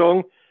 that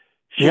song,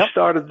 she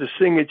started to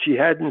sing it. She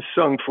hadn't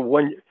sung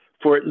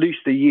for at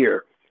least a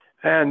year.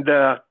 And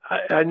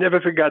I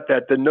never forgot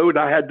that. The note,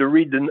 I had to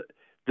read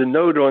the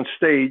note on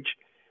stage.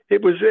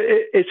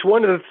 It's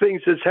one of the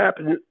things that's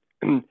happened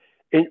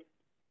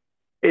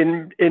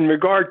in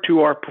regard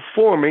to our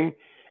performing,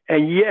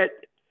 and yet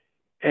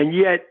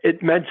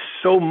it meant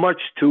so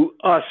much to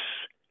us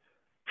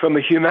from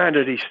a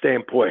humanity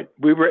standpoint.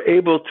 We were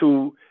able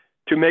to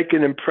make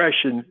an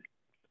impression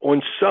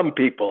on some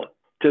people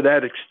to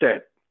that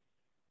extent.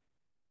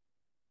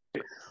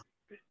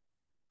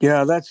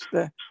 Yeah, that's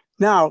the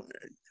now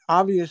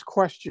obvious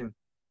question.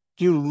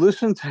 Do you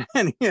listen to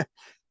any?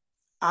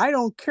 I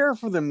don't care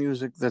for the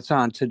music that's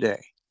on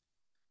today.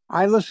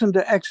 I listen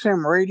to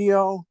XM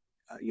radio,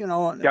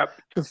 the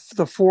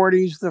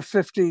 40s, the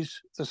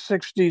 50s, the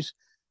 60s.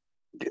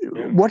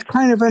 What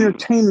kind of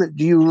entertainment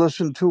do you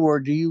listen to, or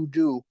do you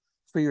do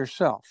for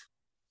yourself?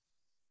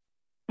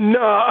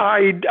 No,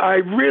 I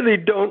really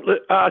don't.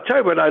 I'll tell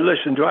you what I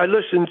listen to. I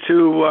listen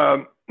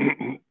to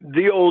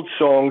the old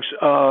songs,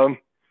 the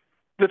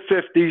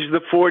 50s,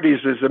 the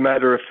 40s, as a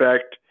matter of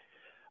fact.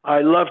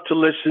 I love to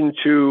listen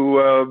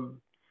to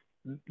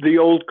the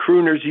old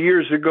crooners.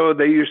 Years ago,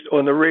 they used,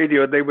 on the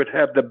radio, they would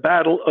have the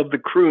Battle of the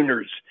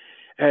Crooners,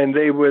 and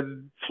they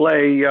would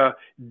play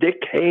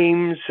Dick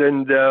Haymes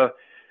and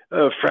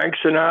Frank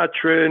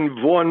Sinatra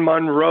and Vaughn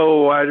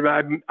Monroe.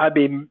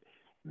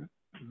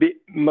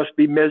 Must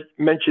be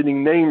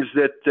mentioning names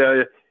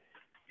that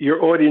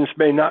your audience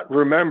may not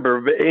remember,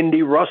 but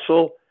Andy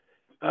Russell,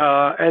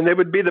 and they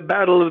would be the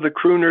Battle of the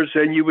Crooners,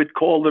 and you would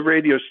call the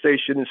radio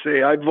station and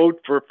say, I vote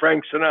for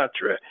Frank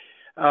Sinatra.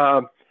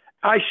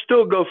 I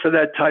still go for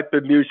that type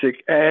of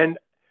music, and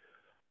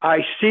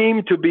I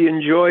seem to be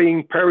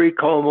enjoying Perry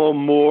Como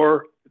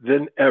more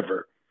than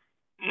ever.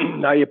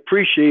 I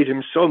appreciate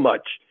him so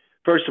much.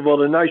 First of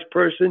all, a nice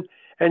person.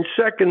 And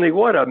secondly,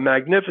 what a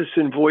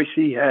magnificent voice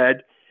he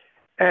had.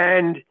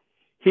 And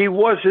he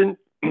wasn't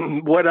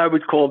what I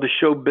would call the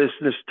show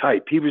business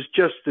type. He was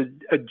just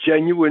a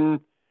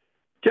genuine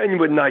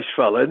nice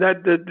fella. And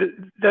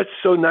that's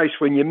so nice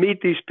when you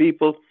meet these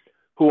people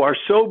who are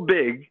so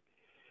big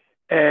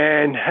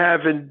and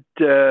haven't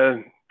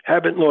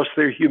lost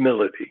their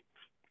humility.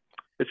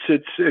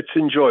 It's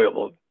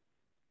enjoyable.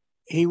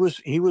 He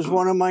was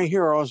one of my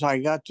heroes. I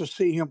got to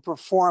see him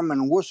perform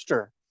in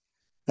Worcester,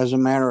 as a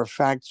matter of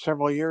fact,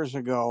 several years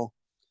ago.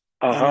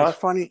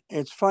 And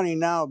it's funny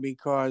now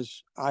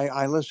because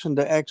I listen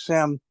to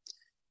XM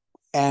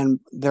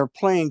and they're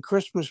playing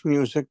Christmas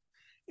music,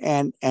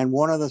 and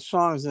one of the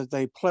songs that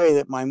they play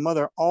that my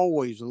mother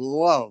always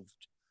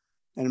loved,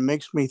 and it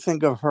makes me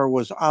think of her,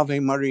 was Ave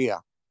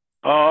Maria.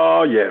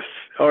 Oh yes.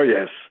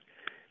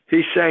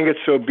 He sang it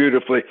so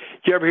beautifully.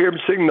 Did you ever hear him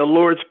sing the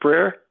Lord's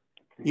Prayer?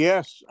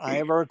 Yes, I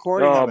have a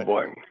recording of it. Oh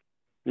boy.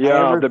 Yeah, I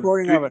have a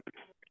recording of it.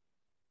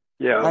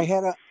 Yeah. I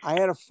had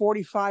a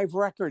 45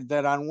 record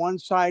that on one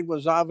side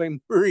was Ave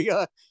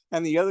Maria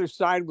and the other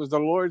side was the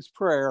Lord's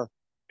Prayer.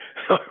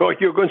 Oh,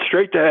 you're going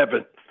straight to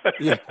heaven.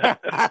 Yeah.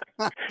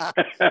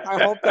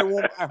 I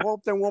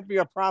hope there won't be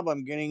a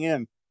problem getting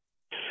in.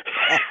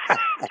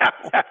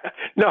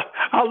 No,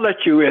 I'll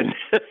let you in.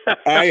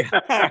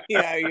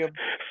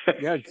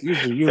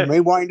 You may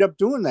wind up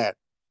doing that.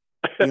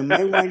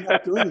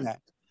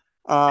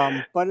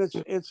 But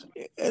it's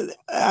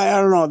I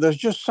don't know. There's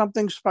just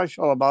something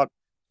special about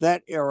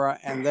that era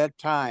and that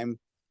time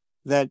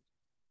that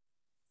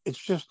it's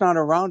just not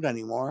around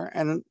anymore.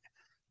 And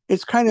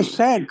it's kind of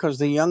sad because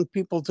the young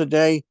people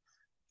today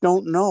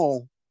don't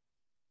know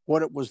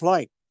what it was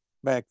like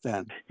back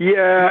then.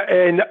 Yeah,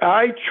 and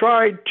I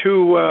tried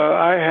to,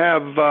 I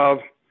have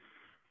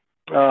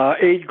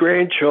 8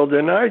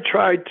 grandchildren. I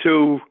tried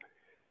to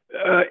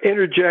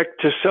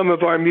interject to some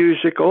of our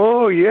music.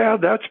 Oh, yeah,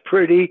 that's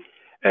pretty.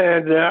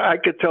 And I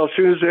could tell as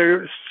soon as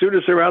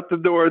they're out the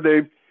door,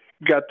 they've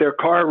got their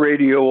car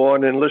radio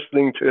on and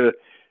listening to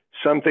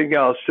something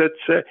else.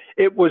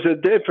 It was a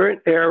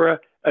different era,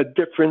 a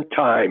different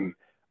time.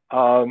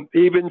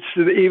 Even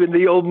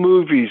the old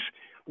movies,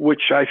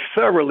 which I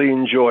thoroughly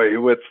enjoy.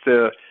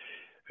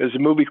 There's a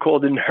movie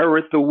called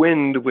Inherit the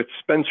Wind with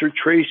Spencer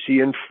Tracy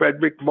and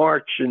Frederick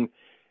March, and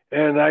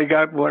I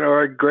got one of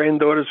our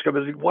granddaughters come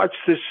and say, watch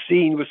this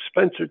scene with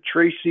Spencer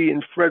Tracy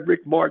and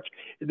Frederick March.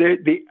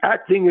 The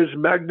acting is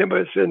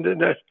magnificent,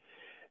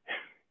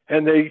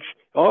 and they,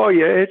 oh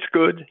yeah, it's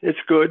good. Is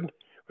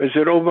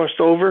it almost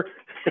over?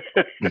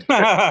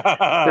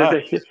 Yeah,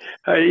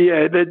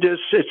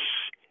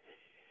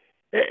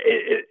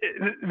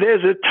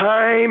 there's a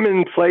time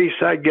and place,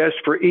 I guess,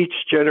 for each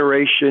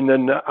generation,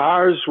 and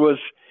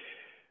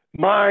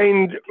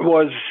mine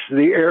was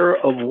the era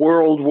of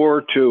World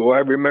War II. I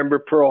remember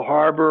Pearl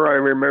Harbor. I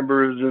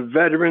remember the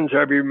veterans.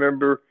 I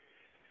remember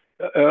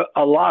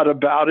a lot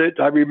about it.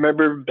 I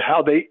remember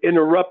how they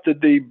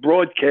interrupted the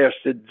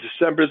broadcast at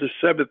December the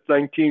 7th,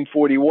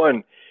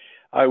 1941.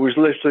 I was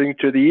listening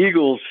to the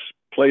Eagles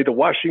play the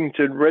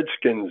Washington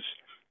Redskins,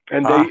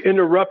 and they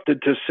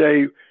interrupted to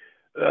say,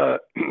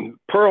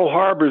 Pearl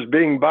Harbor's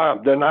being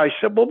bombed. And I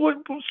said, well,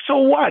 so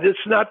what?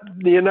 It's not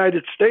the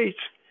United States.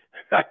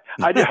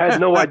 I had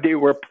no idea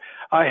where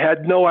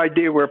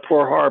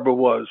Pearl Harbor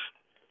was.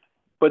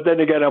 But then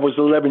again, I was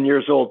 11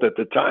 years old at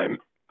the time.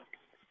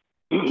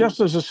 Just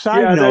as a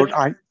side note,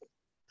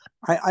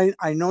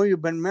 I know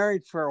you've been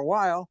married for a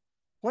while.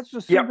 What's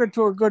the secret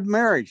to a good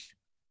marriage?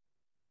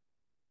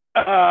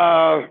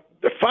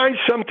 Find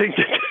something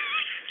to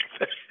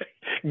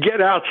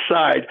get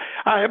outside.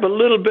 I have a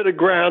little bit of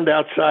ground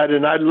outside,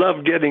 and I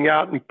love getting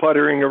out and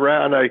puttering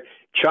around. I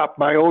chop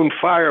my own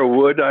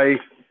firewood.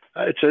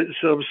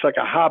 It's like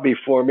a hobby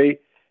for me.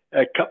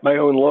 I cut my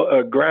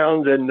own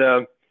ground, and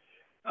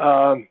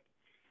I'll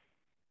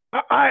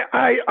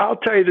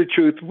tell you the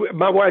truth.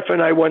 My wife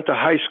and I went to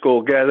high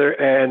school together,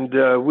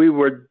 and we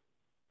were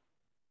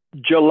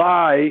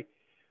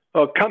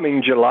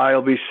coming July,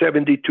 it'll be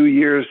 72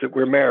 years that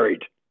we're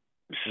married.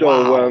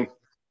 So, wow.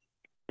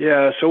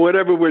 So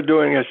whatever we're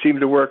doing, it seemed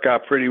to work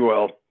out pretty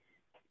well.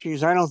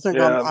 Geez, I don't think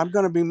I'm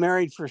going to be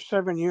married for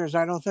 7 years.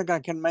 I don't think I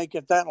can make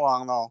it that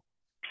long, though.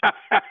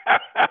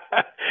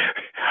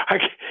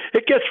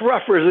 It gets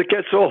rougher as it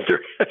gets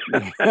older.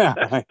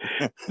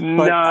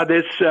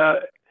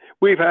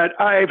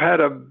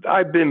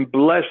 I've been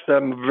blessed.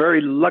 I'm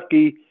very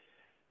lucky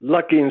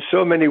in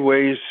so many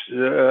ways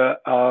to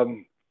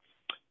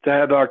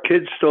have our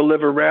kids still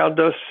live around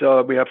us.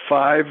 We have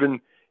 5 and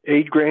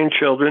 8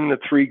 grandchildren,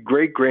 3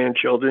 great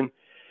grandchildren,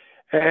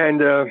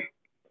 and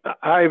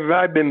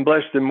I've been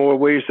blessed in more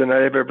ways than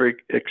I ever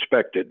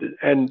expected,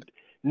 and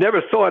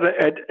never thought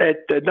at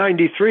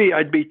 93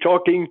 I'd be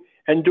talking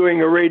and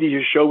doing a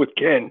radio show with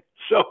Ken.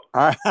 So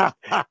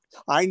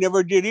I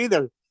never did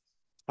either.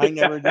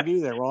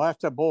 We'll have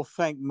to both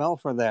thank Mel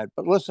for that.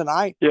 But listen,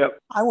 I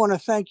want to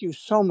thank you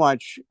so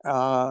much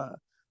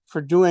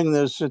for doing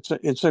this.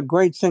 It's a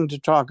great thing to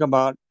talk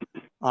about.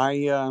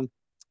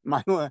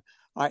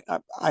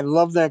 I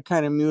love that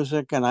kind of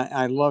music, and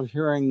I love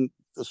hearing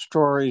the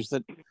stories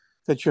that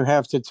you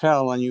have to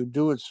tell, and you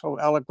do it so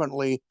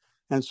eloquently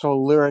and so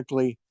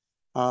lyrically.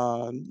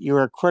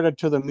 You're a credit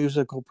to the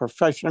musical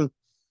profession,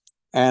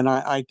 and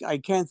I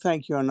can't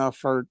thank you enough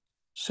for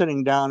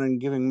sitting down and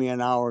giving me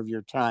an hour of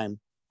your time.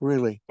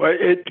 Really. Well,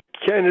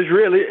 Ken, it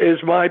really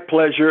is my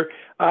pleasure.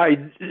 I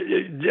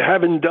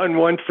haven't done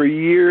one for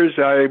years.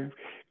 I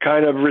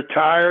kind of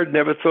retired,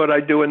 never thought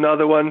I'd do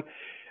another one.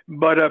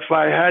 But if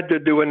I had to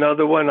do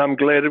another one, I'm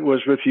glad it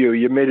was with you.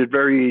 You made it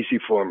very easy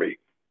for me.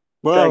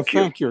 Well, Thank you.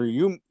 thank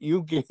you.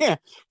 You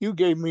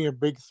gave me a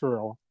big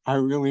thrill. I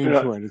really Yeah.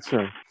 enjoyed it,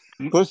 sir.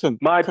 Listen,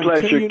 My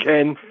pleasure,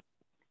 Ken.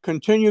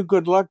 Continue.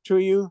 Good luck to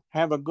you.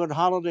 Have a good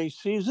holiday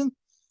season,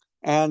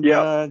 and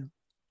Yeah.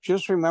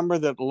 just remember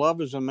that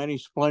love is a many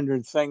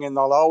splendored thing, and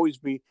there'll always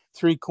be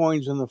 3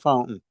 coins in the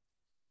fountain.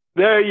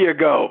 There you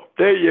go.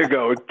 There you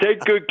go. Take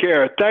good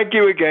care. Thank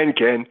you again,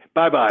 Ken.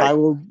 Bye-bye. I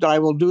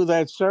will do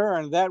that, sir,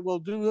 and that will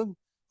do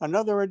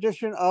another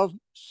edition of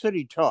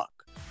City Talk.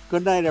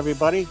 Good night,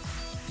 everybody.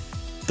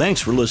 Thanks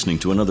for listening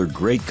to another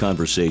great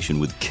conversation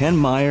with Ken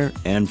Meyer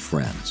and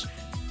friends.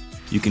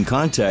 You can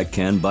contact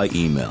Ken by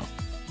email.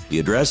 The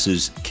address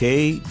is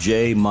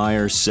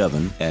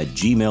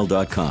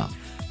kjmeyer7@gmail.com.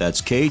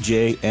 That's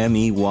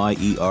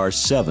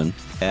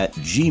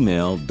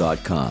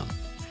kjmeyer7@gmail.com.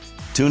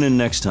 Tune in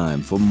next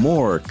time for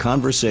more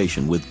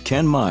conversation with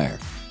Ken Meyer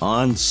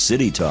on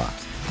City Talk.